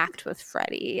interact with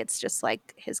Freddy. It's just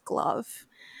like his glove.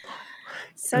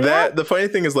 So the funny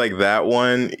thing is like that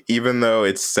one, even though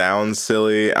it sounds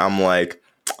silly, I'm like,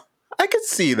 I could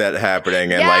see that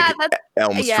happening in Yeah, like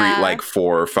Elm Street, yeah. like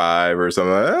 4 or 5 or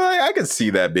something. I could see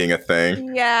that being a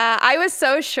thing. Yeah, I was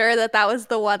so sure that that was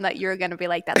the one that you were going to be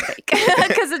like, that's fake.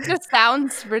 Because it just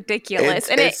sounds ridiculous.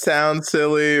 It sounds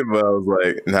silly, but I was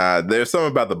like, nah, there's something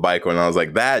about the bike one. I was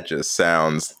like, that just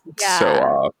sounds so Yeah.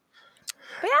 off.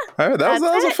 But yeah, All right, that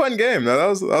was a fun game. That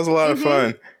was a lot of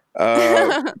fun.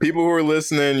 People who are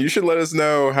listening, you should let us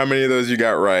know how many of those you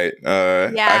got right.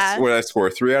 Yeah. What I score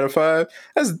 3 out of 5.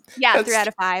 That's 3 out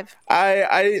of 5.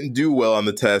 I didn't do well on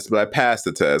the test, but I passed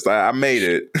the test. I made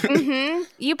it.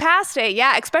 You passed it,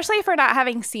 yeah. Especially for not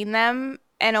having seen them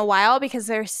in a while, because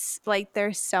there's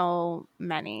so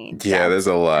many. Yeah, there's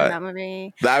a lot. In that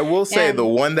movie. I will say the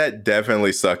one that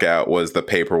definitely stuck out was the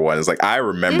paper one. It's like I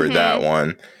remembered that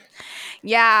one.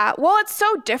 Yeah, well, it's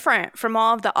so different from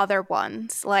all of the other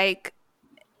ones. Like,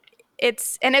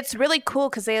 it's really cool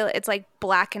because it's like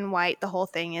black and white. The whole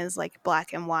thing is like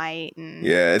black and white, and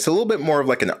yeah, it's a little bit more of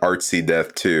like an artsy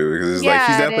death too, because it's like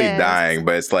he's definitely dying,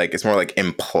 but it's more like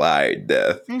implied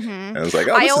death. And it's like,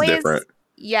 oh, this is different.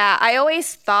 Yeah, I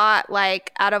always thought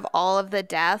like out of all of the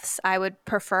deaths, I would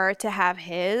prefer to have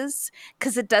his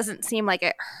because it doesn't seem like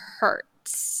it hurts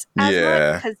as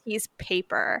much because he's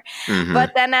paper.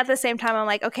 But then at the same time, I'm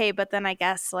like, okay, but then I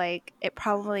guess like it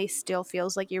probably still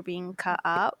feels like you're being cut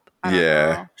up. I don't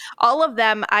know. All of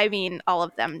them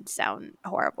sound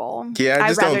horrible. Yeah, I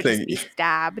just don't think be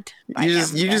stabbed.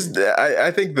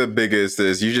 I think the biggest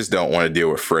is you just don't want to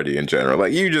deal with Freddy in general.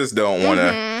 Like you just don't want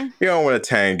to. You don't want to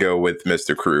tango with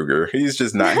Mr. Krueger. He's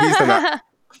just not.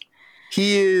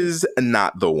 He is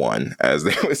not the one, as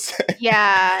they would say.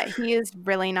 Yeah, he is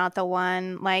really not the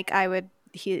one. Like I'm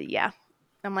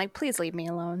like, please leave me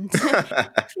alone.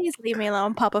 Please leave me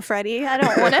alone, Papa Freddy. I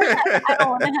don't want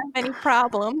to have any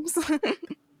problems.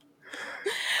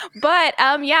 But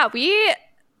yeah,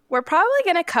 we're probably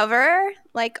gonna cover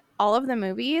like all of the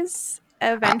movies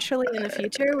eventually in the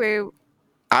future.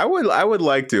 I would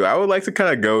like to. I would like to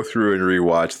kind of go through and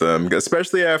rewatch them,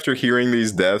 especially after hearing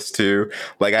these deaths too.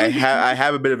 Like I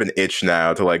have a bit of an itch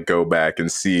now to like go back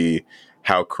and see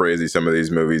how crazy some of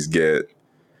these movies get.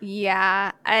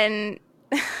 Yeah, and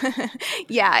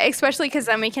yeah, especially because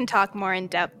then we can talk more in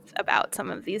depth about some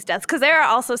of these deaths, because there are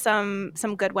also some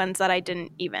good ones that I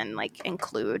didn't even like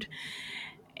include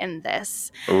in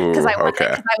this, because I was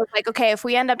like, okay, if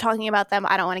we end up talking about them,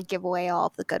 I don't want to give away all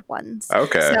of the good ones.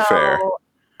 Okay, fair.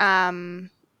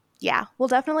 Yeah, we'll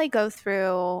definitely go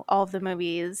through all of the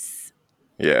movies.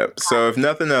 Yeah, so if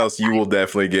nothing else, you will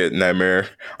definitely get Nightmare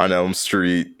on Elm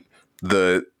Street,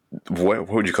 what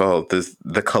would you call it?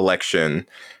 The collection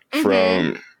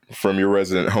from your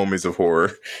resident homies of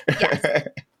horror. Yes.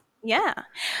 Yeah.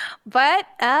 But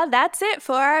that's it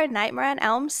for our Nightmare on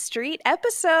Elm Street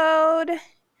episode.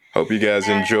 Hope you guys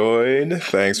enjoyed.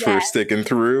 Thanks for sticking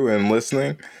through and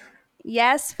listening.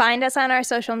 Yes, find us on our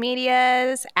social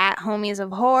medias at Homies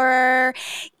of Horror.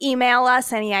 Email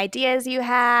us any ideas you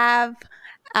have.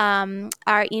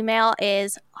 Our email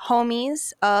is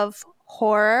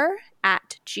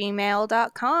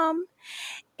homiesofhorror@gmail.com.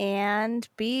 And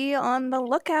be on the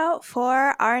lookout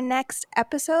for our next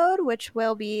episode, which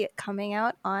will be coming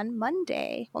out on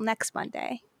Monday. Well, next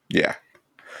Monday. Yeah.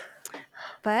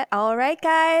 But all right,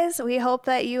 guys, we hope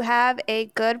that you have a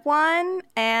good one,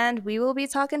 and we will be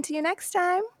talking to you next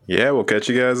time. Yeah, we'll catch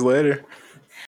you guys later.